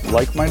group of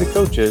like-minded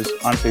coaches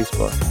on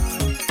Facebook.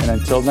 And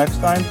until next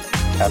time,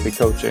 happy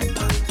coaching.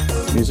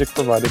 Music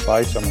provided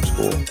by Summer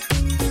School.